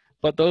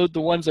 but the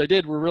ones I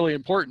did were really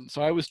important.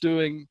 So I was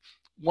doing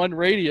one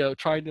radio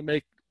trying to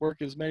make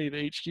work as many of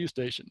the HQ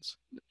stations,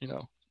 you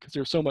know, because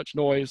there's so much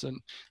noise and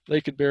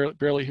they could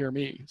barely hear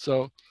me.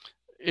 So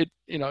it,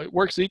 you know, it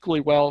works equally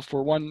well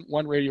for one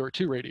radio or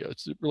two radio.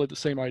 It's really the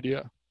same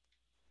idea.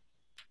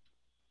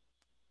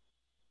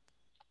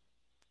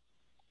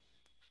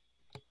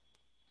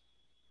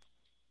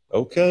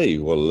 Okay,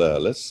 well,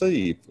 let's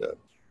see.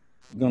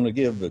 I'm going to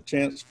give a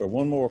chance for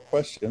one more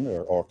question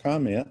or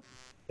comment,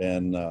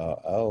 and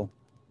I'll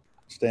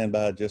stand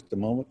by just a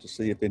moment to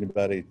see if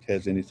anybody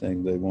has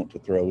anything they want to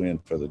throw in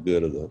for the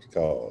good of the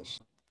cause.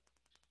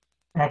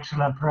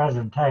 Excellent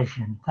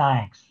presentation.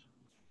 Thanks.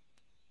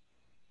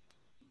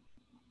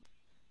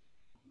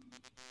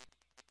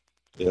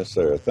 Yes,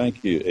 sir.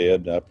 Thank you,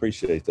 Ed. I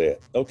appreciate that.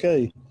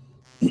 Okay,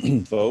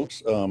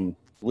 folks,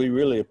 we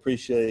really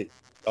appreciate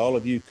all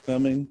of you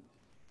coming.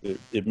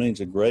 It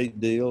means a great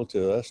deal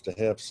to us to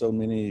have so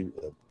many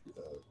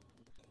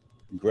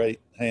great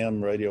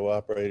ham radio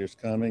operators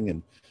coming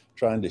and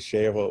trying to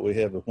share what we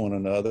have with one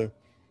another.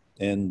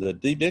 And the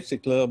Deep Dixie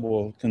Club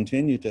will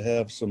continue to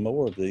have some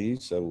more of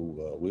these. So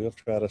we'll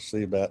try to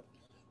see about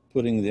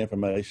putting the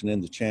information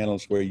in the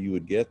channels where you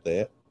would get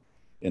that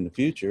in the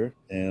future.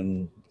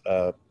 And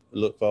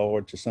look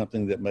forward to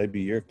something that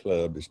maybe your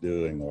club is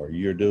doing or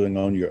you're doing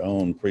on your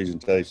own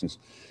presentations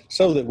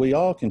so that we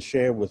all can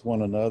share with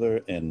one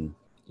another and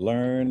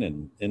learn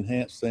and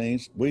enhance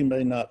things. We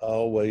may not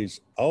always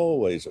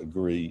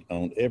agree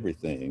on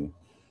everything.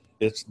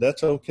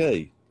 That's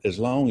okay, as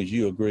long as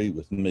you agree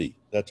with me.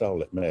 That's all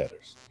that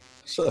matters.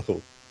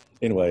 So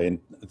anyway, and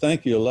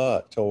thank you a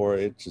lot, Tor.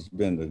 It's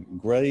been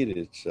great.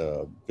 It's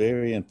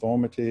very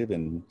informative,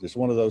 and it's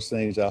one of those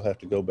things I'll have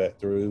to go back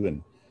through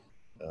and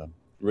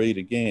read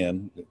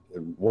again,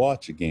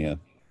 watch again.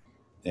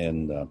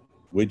 And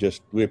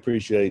we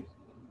appreciate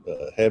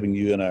having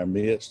you in our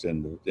midst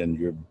and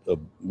your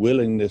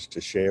willingness to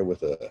share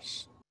with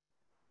us.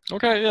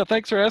 Okay, yeah,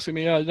 thanks for asking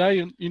me. Now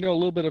you know a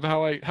little bit of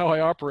how I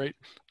operate.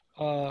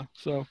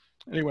 So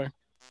anyway.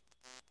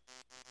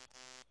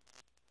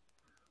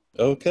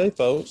 Okay,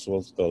 folks.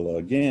 Well,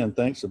 again,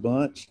 thanks a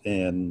bunch.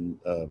 And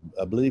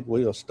I believe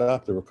we'll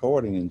stop the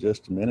recording in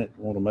just a minute.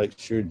 I want to make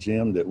sure,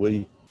 Jim, that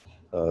we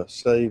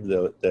save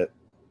that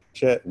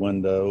chat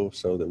window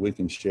so that we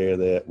can share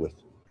that with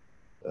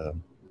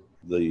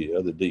the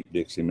other Deep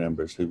Dixie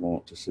members who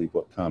want to see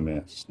what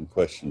comments and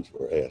questions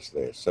were asked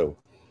there. So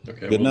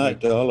okay, good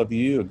night to all of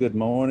you, or good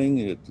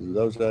morning to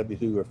those of you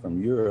who are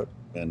from Europe.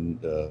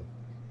 And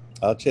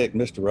I'll check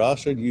Mr.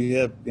 Rosser. Do you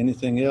have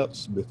anything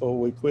else before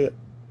we quit?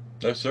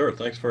 No, sir.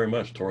 Thanks very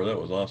much, Tor. That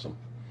was awesome.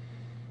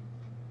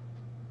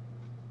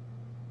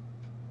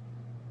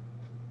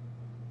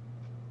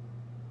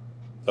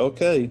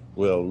 Okay,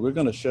 well, we're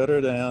going to shut her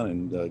down,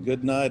 and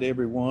good night,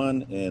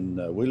 everyone,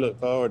 and we look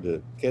forward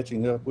to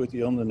catching up with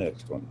you on the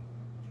next one.